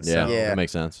guns. Yeah, So, Yeah. that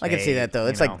makes sense. I can see Hey, that though.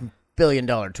 It's you like know.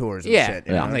 billion-dollar tours and Yeah. shit.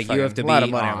 Yeah. It's Like, you fucking have to a lot be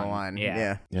of money on the on. line. Yeah.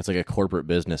 Yeah. Yeah, it's like a corporate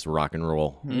business, rock and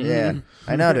roll. Yeah.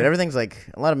 I know, dude. Everything's like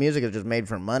a lot of music is just made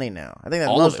for money now. I think that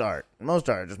All of most it. art. Most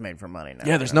art is just made for money now.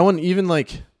 Yeah, there's no one even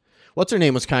like, what's her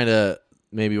name was kind of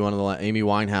maybe one of the Amy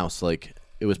Winehouse. Like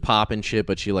it was pop and shit,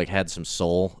 but she like had some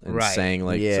soul and Right. sang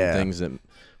like Yeah. some things that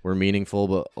were meaningful.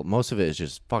 But most of it is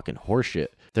just fucking horseshit.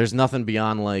 There's nothing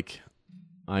beyond like,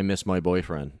 I miss my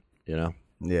boyfriend. You know?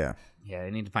 Yeah. Yeah,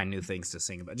 they need to find new things to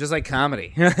sing about. Just like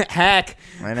comedy. Hack.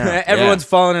 I know. Everyone's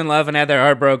fallen in love and had their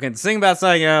heart broken. Sing about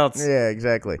something else. Yeah,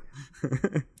 exactly.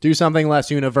 Do something less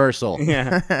universal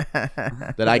Yeah.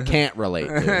 that I can't relate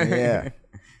to. Yeah.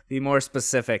 Be more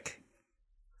specific.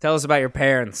 Tell us about your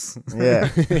parents. Yeah.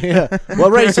 Yeah.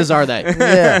 What races are they?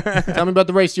 Yeah. Tell me about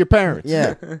the race of your parents.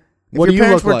 Yeah. What if do your you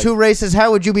parents look were like? two races,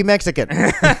 how would you be Mexican?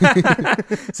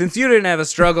 Since you didn't have a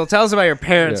struggle, tell us about your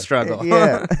parents' struggle.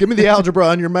 Yeah. Give me the algebra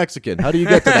on your Mexican. How do you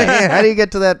get to that? Yeah, how do you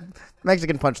get to that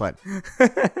Mexican punchline?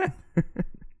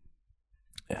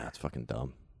 Yeah, it's fucking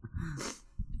dumb.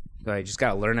 So you just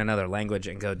gotta learn another language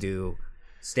and go do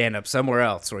stand up somewhere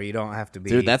else where you don't have to be.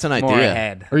 Dude, that's an more idea.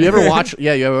 ahead. Or you ever watch?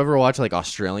 Yeah, you ever watch like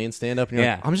Australian stand up?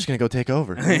 Yeah. Like, I'm just gonna go take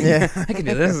over. Yeah. I can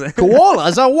do this.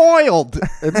 Koalas are wild.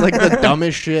 It's like the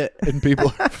dumbest shit, and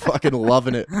people are fucking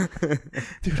loving it.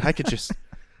 Dude, I could just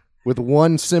with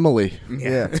one simile,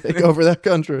 Yeah. take over that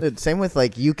country. Dude, same with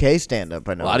like UK stand up.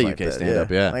 I know A lot of like UK that,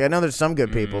 stand-up, yeah. Like I know there's some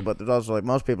good people, but there's also like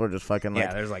most people are just fucking like.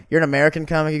 Yeah, there's like- you're an American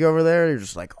comic, you go over there, you're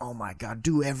just like, oh my god,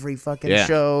 do every fucking Yeah.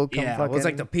 show. Come Yeah, fucking. well, it's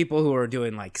like the people who are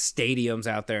doing like stadiums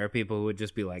out there, are people who would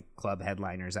just be like club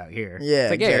headliners out here. Yeah, it's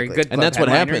like, yeah, you're a exactly. good And club that's what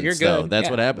headliner, happens, You're though. good. That's Yeah.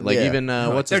 what happened. Like Yeah. even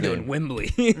what's They're his doing name?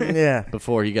 Wembley. yeah,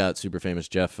 Before he got super famous,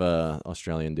 Jeff,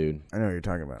 Australian dude, I know what you're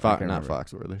talking about. I can't not remember.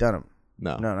 Foxworthy. Dunham.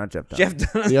 No, No, not Jeff Dunham.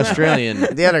 Jeff Dunham. the Australian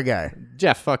The other guy.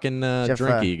 Jeff, fucking Jeff,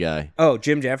 drinky guy. Oh,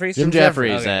 Jim Jeffries. Jim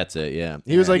Jeffries, Okay. that's it. Yeah,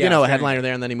 he was like Yeah, a Australian. headliner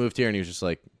there, and then he moved here, and he was just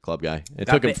like club guy. It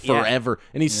Got took him bit, yeah. forever,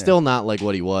 and he's still not like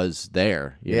what he was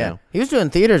there. You Yeah, know? he was doing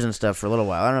theaters and stuff for a little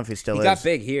while. I don't know if he still He is. got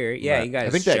big here. Yeah, he got I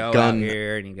his think that show gun- out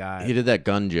here, and he got He did that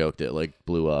gun joke that like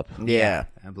blew up. Yeah,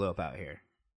 and blew up out here.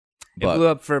 But- It blew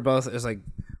up for both. It was like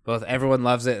both everyone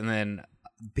loves it, and then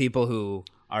people who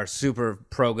are super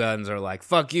pro guns are like,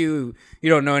 "Fuck you! You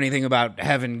don't know anything about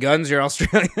having guns. You're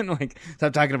Australian. Like,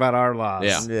 stop talking about our laws."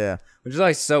 Yeah. yeah. which is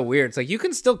like so weird. It's like you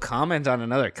can still comment on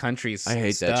another country's. I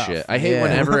hate that stuff. shit. I hate Yeah.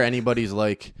 whenever anybody's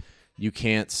like, you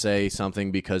can't say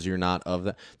something because you're not of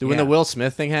that. Dude, when the Yeah. Will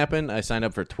Smith thing happened, I signed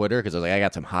up for Twitter because I was like, I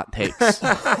got some hot takes.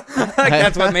 Like,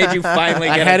 that's what made you finally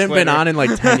I get. hadn't Twitter. been on in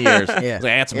like 10 years. I Yeah. was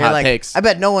like, I got some You're hot like, takes. I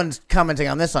bet no one's commenting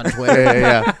on this on Twitter.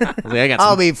 yeah. I was like, I got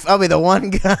some, I'll be the one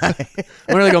guy.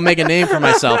 I'm really gonna make a name for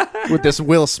myself with this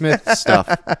Will Smith stuff.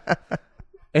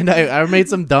 And I made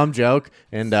some dumb joke,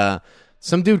 and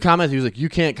some dude commented. He was like, "You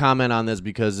can't comment on this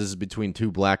because this is between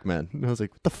two black men." And I was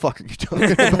like, "What the fuck are you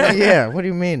talking about? Yeah, what do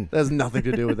you mean? That has nothing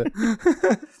to do with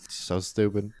it." So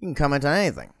stupid. You can comment on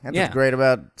anything. That's Yeah. what's great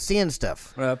about seeing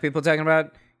stuff. People talking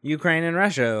about Ukraine and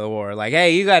Russia war. Like,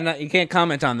 hey, you can't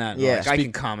comment on that. Yeah. Like, I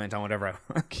can comment on whatever I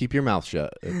want. Keep your mouth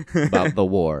shut about the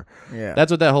war. Yeah.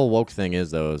 That's what that whole woke thing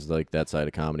is, though. Is like that side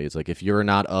of comedy. It's like if you're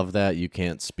not of that, you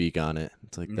can't speak on it.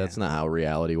 It's like that's not how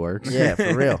reality works. Yeah,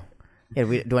 for real. Yeah,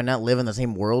 do I not live in the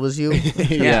same world as you?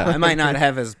 Yeah, I might not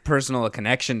have as personal a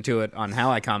connection to it on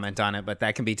how I comment on it, but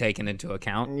that can be taken into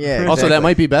account. Yeah. Also, that exactly.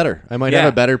 might be better. I might Yeah.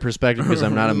 have a better perspective because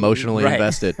I'm not emotionally Right.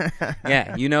 invested.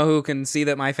 Yeah, you know who can see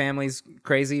that my family's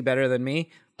crazy better than me?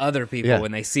 Other people Yeah.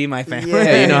 when they see my family. Yeah.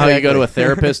 Yeah, you know how you go Exactly. to a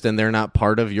therapist and they're not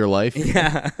part of your life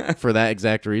Yeah. for that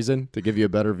exact reason to give you a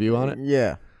better view on it.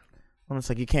 Yeah. Well, it's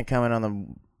like you can't comment on the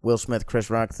Will Smith,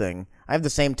 Chris Rock thing. I have the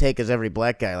same take as every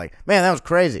black guy. Like, man, that was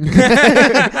crazy.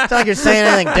 It's not like you're saying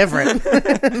anything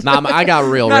different. Nah, I got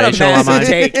real Not a racial on massive mine.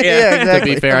 take. Yeah. Yeah, exactly.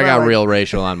 To be fair, I I'm got not like- real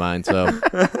racial on mine. So,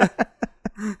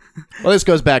 well, this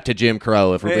goes back to Jim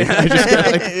Crow. If we're being I just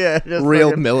got like Yeah, just real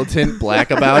fucking- militant black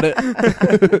about it,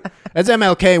 as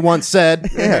MLK once said.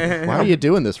 Why are you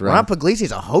doing this, Ron Ron?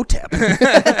 Puglisi's a hotep.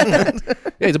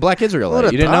 Yeah, he's a black Israelite. What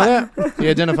a You didn't know that? He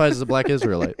identifies as a black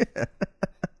Israelite.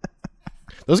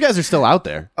 Those guys are still out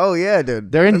there. Oh yeah,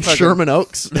 dude. They're in fucking- Sherman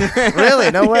Oaks. Really?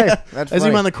 No way. That's I see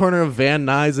funny. him on the corner of Van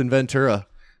Nuys and Ventura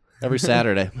every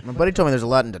Saturday. My buddy told me there's a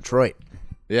lot in Detroit.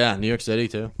 Yeah, New York City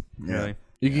too. Really?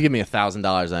 You can give me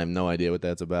 $1,000. I have no idea what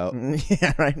that's about.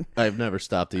 Yeah, right. I've never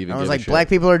stopped to even. I was give like, a shit. black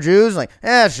people are Jews? Like,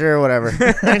 yeah, sure, whatever.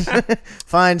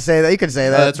 Fine, say that. You could say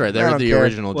that. Oh, that's right. I They're don't the care.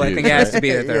 original Well, I Jews. think it has right? to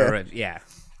be that they're Yeah. already. Yeah.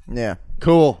 Yeah.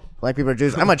 Cool. Black people are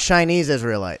Jews. I'm a Chinese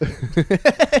Israelite.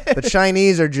 The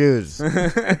Chinese are Jews.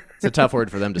 It's a tough word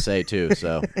for them to say too.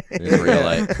 So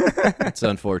Israelite. It's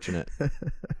unfortunate.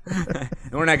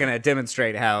 And we're not going to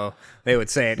demonstrate how they would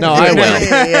say it. No, I will.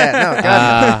 Yeah, no,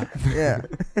 God, no. Yeah.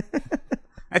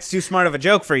 That's too smart of a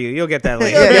joke for you. You'll get that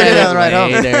later. Yeah, get it on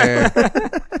the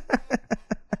right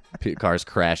home. Car's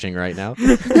crashing right now.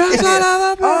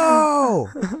 Oh,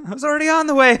 I was already on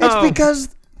the way it's home.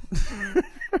 because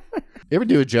You ever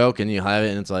do a joke and you have it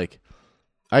and it's like,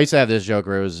 I used to have this joke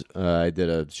where it was I did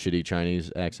a shitty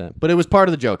Chinese accent, but it was part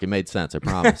of the joke. It made sense. I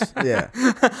promise. Yeah.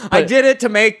 I did it to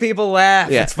make people laugh.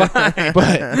 Yeah. It's fine.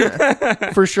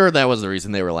 But for sure, that was the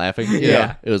reason they were laughing.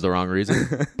 Yeah. It was the wrong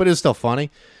reason, but it was still funny.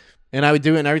 And I would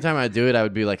do it, and every time I would do it, I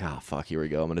would be like, "Oh fuck, here we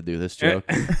go. I'm gonna do this joke,"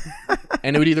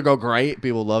 and it would either go great,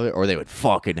 people would love it, or they would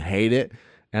fucking hate it.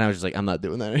 And I was just like, I'm not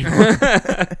doing that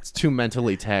anymore. It's too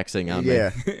mentally taxing on me.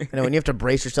 Yeah. When you have to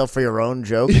brace yourself for your own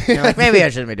joke, you're like, maybe I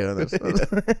shouldn't be doing this.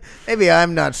 Maybe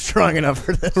I'm not strong enough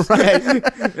for this. Right.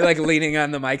 You're like leaning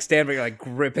on the mic stand, but you're like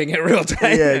gripping it real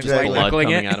tight. Yeah, and just like exactly. Blood knuckling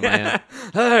coming it. out of my hand.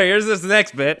 Oh, here's this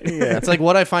next bit. Yeah. It's like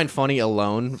what I find funny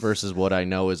alone versus what I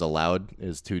know is allowed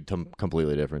is two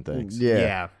completely different things.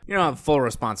 Yeah. You don't have full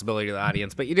responsibility to the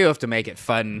audience, but you do have to make it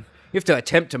fun. You have to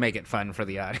attempt to make it fun for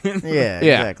the audience. Yeah,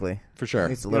 Yeah. exactly. For sure. At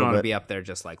least a You don't little want to bit. be up there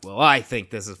just like, well, I think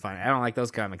this is funny. I don't like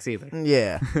those comics either.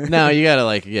 Yeah. No, you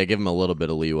gotta give them a little bit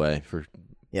of leeway for.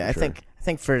 Yeah, I sure.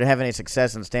 think for to have any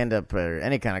success in stand up or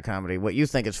any kind of comedy, what you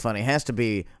think is funny has to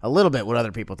be a little bit what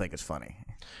other people think is funny.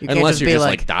 You can't Unless you're be just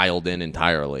like dialed in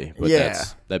entirely, but Yeah.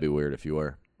 that'd be weird if you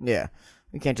were. yeah.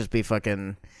 You can't just be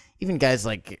fucking even guys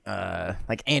like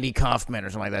Andy Kaufman or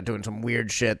something like that doing some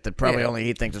weird shit that probably only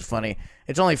he thinks is funny.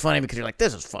 It's only funny because you're like,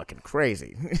 this is fucking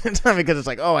crazy. It's not because it's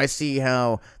like, oh, I see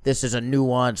how this is a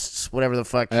nuanced whatever the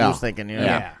fuck he Yeah. was thinking. You know?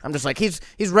 Yeah. I'm just like, he's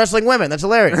wrestling women. That's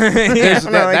hilarious.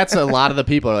 That's a lot of the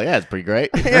people are like, yeah, it's pretty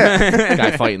great.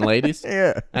 Guy fighting ladies.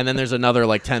 Yeah. And then there's another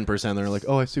like 10% that are like,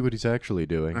 oh, I see what he's actually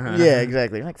doing. Yeah,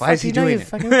 exactly. You're like, Why is he doing it?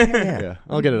 Yeah,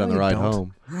 I'll get it on the you ride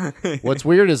don't. home. What's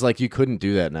weird is like you couldn't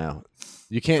do that now.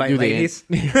 You can't Fight do ladies.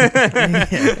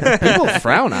 People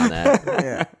frown on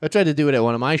that. I tried to do it at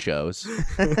one of my shows.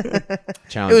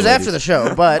 It was after the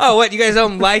show, but Oh, what? You guys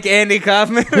don't like Andy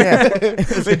Kaufman?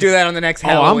 We do that on the next I'm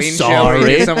Halloween show. Where you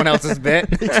sorry. do someone else's bit.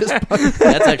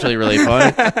 That's actually really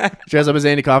funny. Dress up as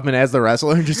Andy Kaufman as the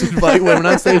wrestler and just invite women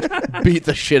on stage, beat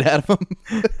the shit out of them.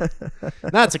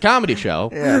 No, it's a comedy show.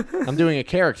 Yeah. I'm doing a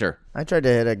character. I tried to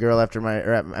hit a girl after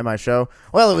at my show.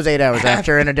 Well, it was 8 hours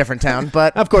after in a different town,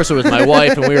 but Of course, it was my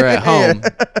wife, and we were at home.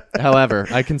 However,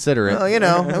 I consider it. well, you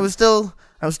know, I was still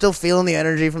feeling the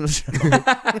energy from the show.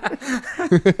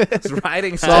 It's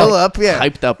riding Still high. up, yeah.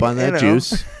 Hyped up on that You know.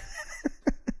 juice.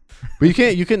 But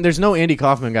you can't. There's no Andy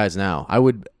Kaufman guys now.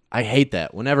 I hate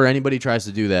that. Whenever anybody tries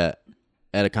to do that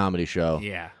at a comedy show,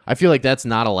 Yeah. I feel like that's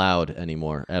not allowed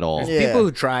anymore at all. Yeah. People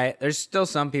who try it. There's still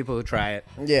some people who try it.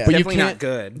 Yeah. But you Definitely not can't-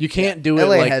 good. You can't do it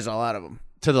LA like has a lot of them.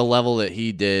 to the level that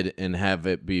he did and have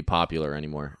it be popular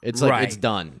anymore. It's like it's Right.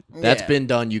 done. That's Yeah. been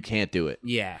done. You can't do it.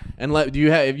 Yeah. And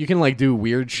you can like do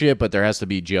weird shit, but there has to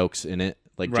be jokes in it,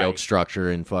 like Right. joke structure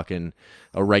and fucking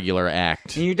a regular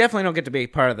act. And you definitely don't get to be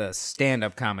part of the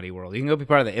stand-up comedy world. You can go be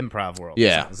part of the improv world.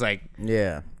 Yeah. It's like,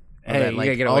 Yeah. hey, That, you like,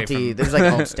 gotta get away alti- from there's like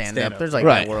alt stand up. stand-up. There's like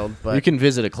Right. that world, but You can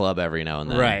visit a club every now and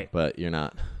then, Right. But you're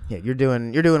not. yeah, you're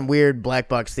doing weird black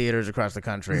box theaters across the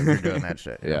country if you're doing that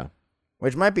shit. Yeah,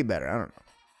 Which might be better. I don't know.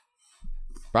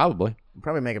 probably.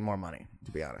 Probably making more money,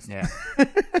 to be honest. yeah.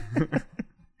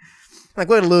 Like,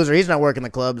 what a loser. He's not working the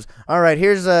clubs. All right,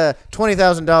 here's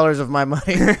 $20,000 of my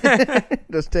money.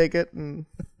 Just take it and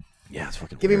Yeah, it's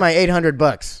fucking. give me my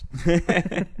 $800.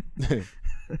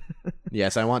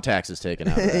 Yes, I want taxes taken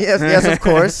out. Of that. Yes, of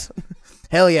course.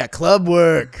 Hell yeah, club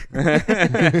work.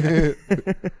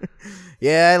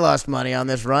 Yeah, I lost money on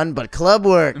this run, but club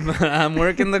work. I'm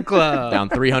working the club. Down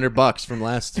 $300 from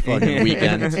last fucking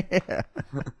weekend.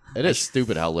 It is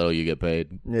stupid how little you get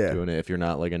paid Yeah. doing it if you're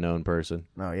not like a known person.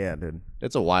 Oh yeah, dude.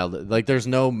 It's a wild. Like, there's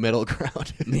no middle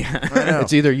ground. Yeah. I know.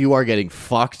 It's either you are getting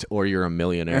fucked or you're a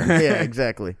millionaire. Yeah,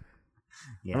 exactly.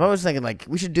 Yeah. I'm always thinking like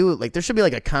we should do like there should be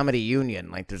like a comedy union,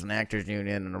 like there's an actors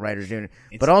union and a writers union.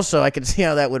 But also I can see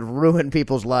how that would ruin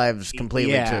people's lives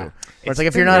completely Yeah. too. Where it's It's like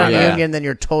if you're not in a Yeah. union, then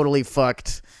you're totally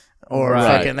fucked. Or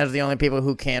Right. fucking that's the only people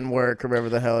who can work or whatever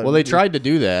the hell. Well, they tried to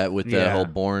do that with the Yeah. whole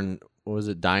Born. What was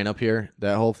it? Dying Up Here.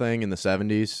 That whole thing in the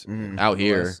 70s. Out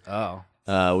here Oh.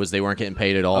 was they weren't getting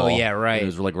paid at all. Oh, yeah, right. It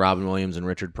was like Robin Williams and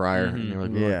Richard Pryor. And they were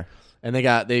like, Yeah. And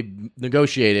they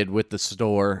negotiated with the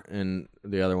store and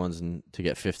the other ones to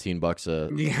get $15 a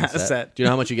Yeah, a set. Do you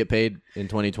know how much you get paid in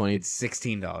 2020?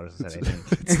 $16, I think.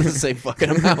 It's the same fucking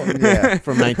amount. Yeah.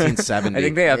 From 1970. I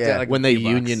think they upped Yeah. it like when a they few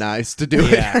bucks. unionized to do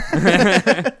it. Yeah.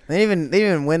 They didn't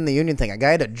even win the union thing. A guy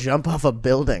had to jump off a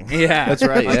building. Yeah. That's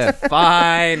right. Yeah.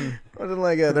 Fine. Wasn't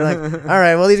like they're like, all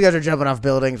right, well these guys are jumping off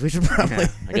buildings. We should probably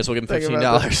I guess we'll give them think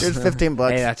about $15. this. Here's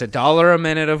 $15. Hey, that's $1 a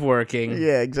minute of working.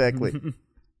 Yeah, exactly.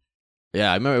 Yeah,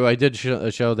 I remember I did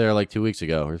a show there like 2 weeks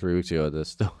ago or 3 weeks ago at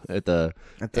the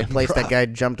At the place that guy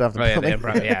jumped off the Oh yeah, building. the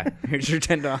improv. Yeah, here's your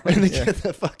 $10. And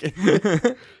the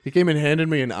fucking he came and handed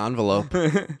me an envelope.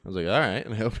 I was like, all right,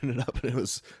 and I opened it up, and it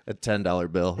was a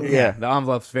 $10 bill. Yeah. The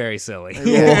envelope's very silly.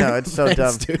 Yeah, no, it's so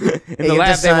dumb. In Yeah, the you have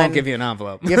lab, to they won't sign- give you an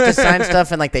envelope. You have to sign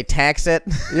stuff and like they tax it.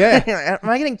 Yeah. Am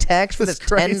I getting taxed for this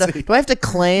That's crazy. $10? Do I have to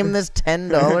claim this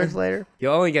 $10 later?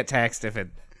 You'll only get taxed if it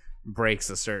breaks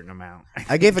a certain amount.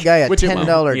 I gave a guy a Which amount?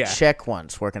 $10 Yeah. check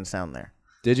once working sound there.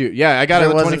 Did you? Yeah, I got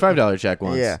There a wasn't- $25 check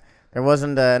once. Yeah. There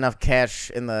wasn't enough cash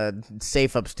in the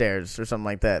safe upstairs or something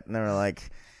like that. And they were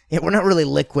like, yeah, we're not really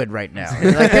liquid right now.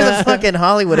 You're like, you're the fucking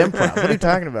Hollywood Improv. What are you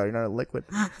talking about? You're not a liquid.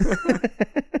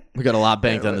 We got a lot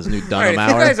banked on this new All right, Dunham if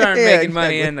you hour. guys aren't Yeah, making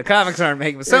money exactly. and the comics aren't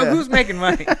making, so who's making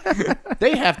money?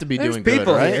 They have to be There's doing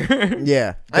people good, right? here.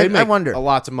 Yeah. They I make wonder. a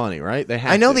lot of money, right? They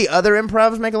have I know to. the other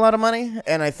improvs make a lot of money,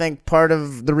 and I think part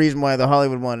of the reason why the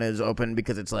Hollywood one is open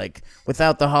because it's like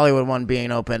without the Hollywood one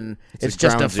being open, it's a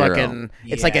just a ground zero. fucking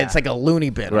it's like a loony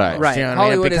bin, Right. almost, Right. You know what I mean?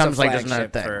 Hollywood It is a becomes like this another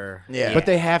flagship thing. for Yeah. But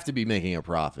they have to be making a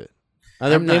profit.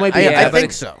 I'm They not- might be. I but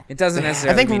think it- so. It doesn't I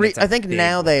necessarily. think mean it's a I think big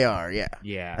now one. they are. Yeah.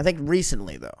 Yeah. I think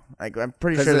recently though, like I'm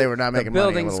pretty 'Cause sure they the- were not the making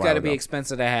money. building's got to be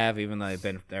expensive to have, even though they've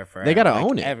been there forever. They got to Like,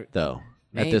 own it though.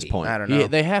 At this Maybe. point, I don't know.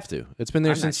 They have to. It's been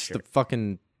there I'm not since sure. the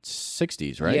fucking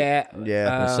 60s, right? Yeah.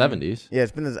 Yeah. Or 70s. Yeah,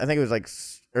 it's been. I think it was like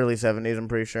early '70s. I'm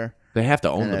pretty sure. They have to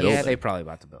own the Yeah, building. Yeah, they probably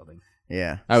bought the building.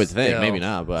 Yeah. I would think, Still- maybe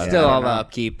not, but Still, I all don't the know.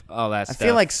 upkeep, all that I stuff.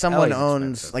 feel like someone LA 's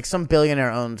owns, expensive. like some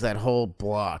billionaire owns that whole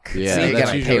block. Yeah, so you that's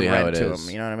gotta usually pay how rent it to is.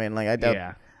 them. You know what I mean? Like I doubt.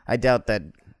 Yeah. I doubt that.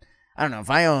 I don't know if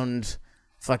I owned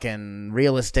fucking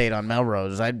real estate on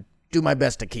Melrose, I'd do my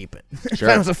best to keep it. Sure.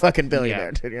 If I was a fucking billionaire,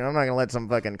 Yeah. dude, you know, I'm not gonna let some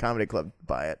fucking comedy club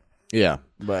buy it. Yeah.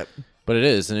 But But it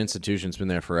is an institution's been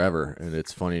there forever, and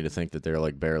it's funny to think that they're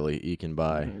like barely eking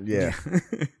by. yeah,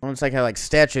 well, it's like how like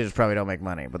statues probably don't make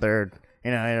money, but they're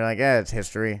you're like it's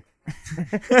history.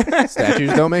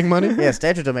 Statues don't make money. Yeah,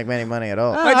 statues don't make any money at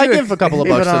all. I give a couple of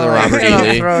Leave bucks it to on, the like, Robert you know, E.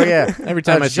 Lee. throw, yeah. Every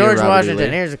time I It's see a George Robert E. Washington,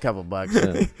 Lee. here's a couple bucks.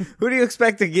 Who do you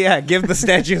expect to give the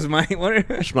statues money? What are,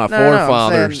 It's my No, I'm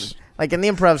forefathers. saying, like in the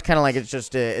improv's kind of like it's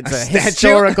just it's a statue?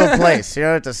 historical place. You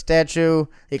know, it's a statue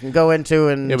you can go into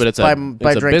and Yeah, but it's buy, a,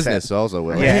 buy it's a drinks at. business also,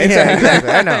 Will. Yeah, exactly.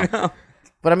 I know.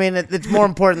 But I mean, it's more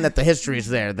important that the history's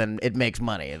there than it makes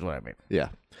money. Is what I mean. Yeah.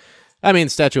 I mean,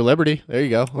 Statue of Liberty. There you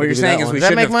go. what you're saying is we Does that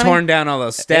shouldn't make have money? torn down all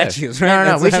those statues, right? No,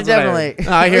 That's- we that's should what I definitely.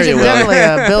 I hear we should you, Will.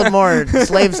 definitely build more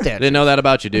slave statues. Didn't know that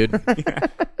about you, dude.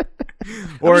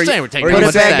 Or just saying we're taking or too you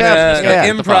much said, statues.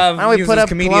 Yeah. Improv Why don't we uses put up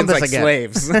comedians Columbus like again?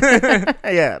 slaves.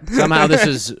 Yeah, Somehow this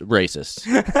is racist.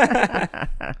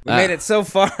 We made it so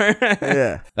far.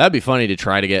 yeah. That'd be funny to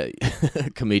try to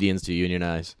get comedians to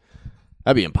unionize.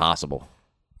 That'd be impossible.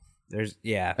 There's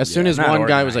As soon as not one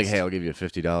guy was like, organized. "Hey, I'll give you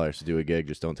 $50 to do a gig,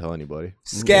 just don't tell anybody."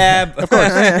 Scab.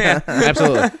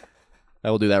 Absolutely. I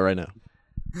will do that right now.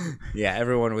 Yeah,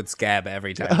 everyone would scab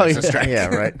every time Oh, there's a yeah. strike. Yeah,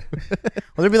 right. Well,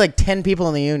 there'd be like 10 people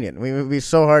in the union. We would be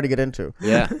so hard to get into.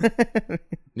 Yeah.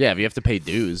 Yeah, if you have to pay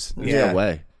dues, there's Yeah. no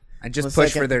way. I just Well,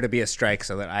 pushed second- for there to be a strike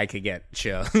so that I could get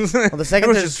shows. Well, the second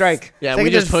Everyone there's should strike. Yeah, second we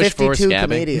just there's push for 52 scabbing.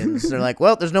 comedians. They're like,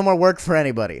 well, there's no more work for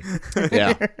anybody.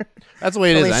 Yeah. That's the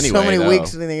way it is Only anyway. so many though.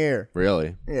 weeks in the year.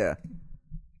 Really. Yeah.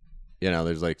 You know,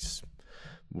 there's like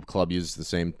club uses the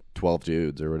same 12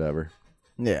 dudes or whatever.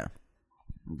 Yeah.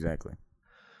 Exactly.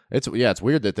 It's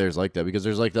weird that there's like that because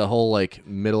there's like the whole like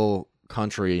middle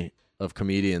country of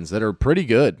comedians that are pretty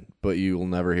good, but you will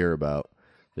never hear about.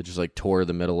 They just like tour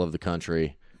the middle of the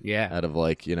country Yeah. out of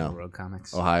like, you know, Road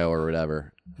comics. Ohio or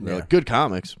whatever. They're Yeah. like good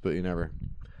comics, but you never.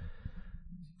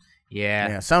 Yeah.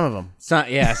 Yeah, some of them. Some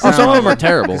Oh, some of them are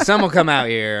terrible. Some will come out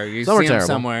here. You Some are see them terrible.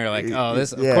 somewhere like, oh,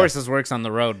 this. Yeah. Of course, this works on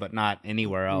the road, but not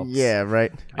anywhere else. Yeah,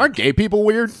 right. Aren't gay people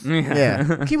weird? Yeah.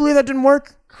 Can you believe that didn't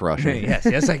work? Crushing.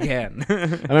 yes, I can. I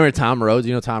remember Tom Rhodes.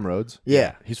 You know Tom Rhodes?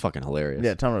 Yeah. He's fucking hilarious.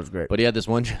 Yeah, Tom Rhodes great. But he had this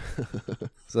one.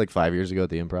 It's like 5 years ago at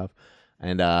the Improv,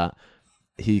 and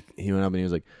he went up and he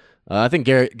was like, "I think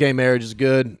gay marriage is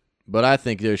good, but I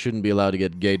think there shouldn't be allowed to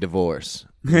get gay divorce.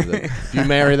 He was like, if you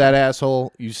marry that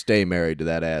asshole, you stay married to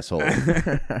that asshole."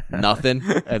 Nothing,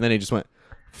 and then he just went,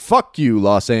 "Fuck you,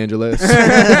 Los Angeles."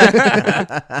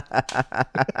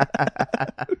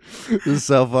 This is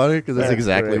so funny because that's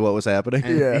exactly great. what was happening.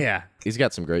 Yeah. He's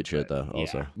got some great shit though.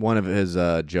 Also, Yeah. one of his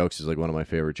jokes is like one of my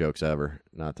favorite jokes ever.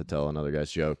 Not to tell another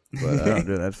guy's joke, but Oh,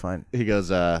 dude, that's fine. he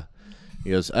goes,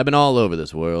 I've been all over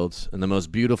this world, and the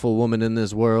most beautiful woman in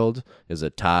this world is a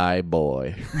Thai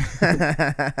boy.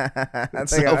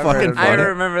 That's so fucking I funny.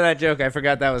 remember that joke. I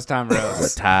forgot that was Tom A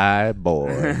Rose. Thai boy.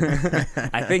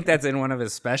 I think that's in one of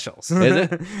his specials. Is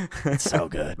it? It's so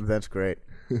good. That's great.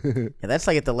 Yeah, that's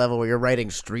like at the level where you're writing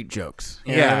street jokes.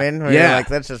 You know Yeah. what I mean? Where Yeah. you're like,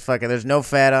 that's just fucking, there's no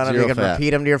fat on them. Zero You can fat. repeat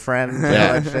them to your friends. And all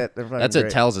Yeah. that shit. They're fucking That's great.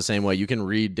 Attell's the same way. You can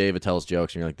read Dave Attell's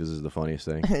jokes, and you're like, this is the funniest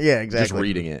thing. Yeah, exactly. Just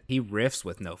reading it. He riffs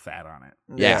with no fat on it.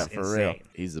 Yeah, It's for real. insane.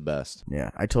 He's the best.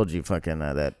 Yeah, I told you fucking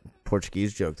that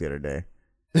Portuguese joke the other day.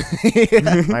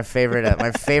 my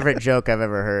favorite joke I've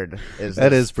ever heard is That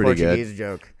this is pretty good. Portuguese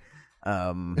joke.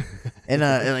 In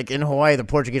Hawaii, the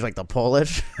Portuguese like the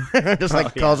Polish, just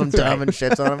like calls them dumb and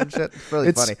shits on them and shit. It's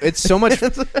really funny. It's so much.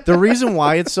 The reason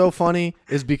why it's so funny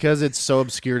is because it's so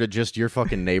obscure to just your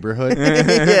fucking neighborhood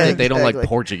that they don't like exactly.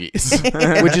 Portuguese,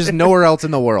 which is nowhere else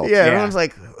in the world. Yeah, everyone's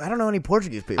like, I don't know any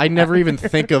Portuguese people. I never even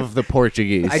think of the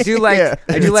Portuguese. I do like Yeah.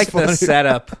 I do like the funny.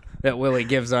 setup that Willie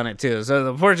gives on it too. So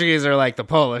the Portuguese are like the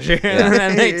Polish, and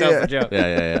then they tell the joke.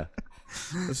 Yeah.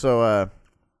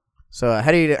 So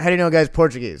how do you know a guy's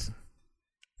Portuguese?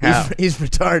 He's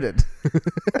retarded.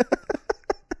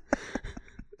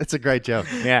 It's a great joke.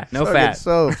 Yeah, no Fucking fat.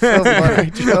 So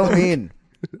funny. So mean.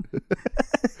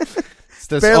 It's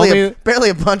this Barely only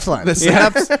a punchline. the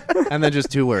snaps, and then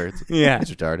just 2 words. Yeah. He's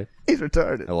retarded. He's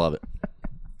retarded. I love it.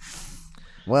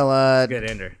 Well, Good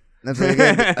ender. that's really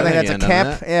good. I think that's you a end on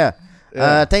cap. that.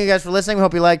 Yeah. Thank you guys for listening. We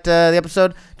hope you liked the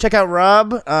episode. Check out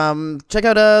Rob. Check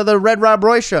out the Red Rob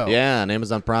Roy Show. Yeah, on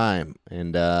Amazon Prime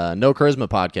and No Charisma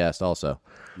podcast also.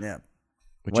 Yeah.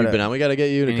 Which What you've been a- on. We got to get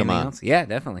you to Anything come on. else? Yeah,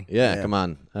 definitely. Yeah, Yeah. come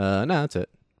on. No, that's it.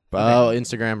 Oh,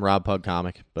 Instagram Rob Pug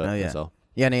Comic. But Oh, yeah. that's all.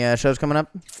 You got any shows coming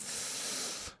up?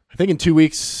 I think in 2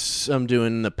 weeks I'm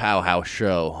doing the Pow House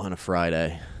show on a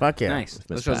Friday. Fuck yeah. Nice. Miss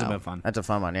Those shows have Val. been fun. That's a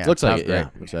fun one. Yeah. Looks like Sounds it. great. Yeah,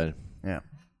 I'm excited. Yeah.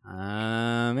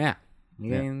 Yeah. You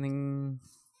got anything?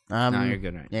 No, you're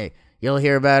good, right? Yeah, you'll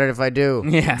hear about it if I do.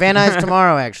 Yeah. Van Nuys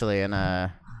tomorrow, actually, and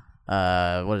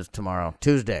what is tomorrow?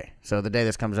 Tuesday. So the day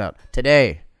this comes out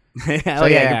today. Oh, So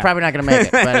yeah, you're probably not gonna make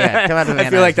it, but yeah, come out to Van I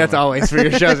feel Nuys like that's tomorrow. always for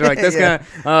your shows. You're like, this Yeah. guy,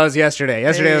 it was yesterday.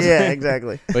 Yesterday was Yeah,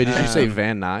 exactly. Wait, did you say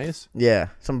Van Nuys? Yeah,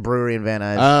 some brewery in Van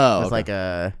Nuys. Oh, it's okay. like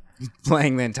a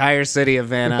playing the entire city of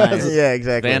Van Nuys. yeah,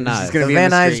 exactly. Van Nuys. It's gonna The be Van in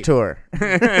the Nuys street. tour. Is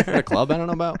that a club I don't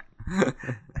know about?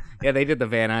 Yeah, they did the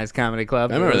Van Nuys Comedy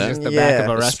Club. I remember it was that. just the Yeah. back of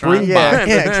a A restaurant. Yeah,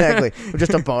 yeah, exactly.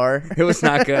 Just a bar. It was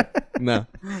not good. No.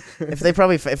 If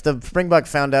the Springbok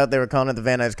found out they were calling it the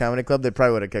Van Nuys Comedy Club, they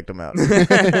probably would have kicked them out.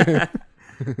 You're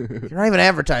not even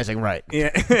advertising right. Yeah.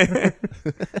 The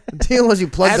deal was you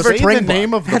plugged the Say the Springbok.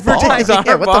 name of the Advertise bar. our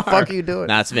Yeah, what bar. the fuck are you doing?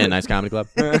 Nah, it's Van Nuys Comedy Club.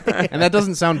 And that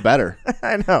doesn't sound better.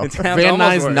 I know. Sounds Van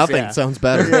almost Nuys worse, nothing yeah. sounds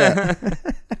better.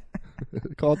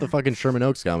 Call it the fucking Sherman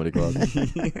Oaks Comedy Club. Like,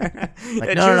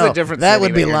 Yeah, no, choose no, a different that city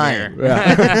would be you're lying. near.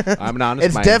 Yeah. I'm an honest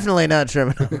It's man. definitely not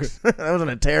Sherman Oaks. That was in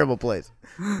a terrible place.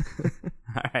 All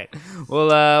right.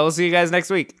 We'll see you guys next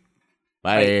week.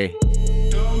 Bye.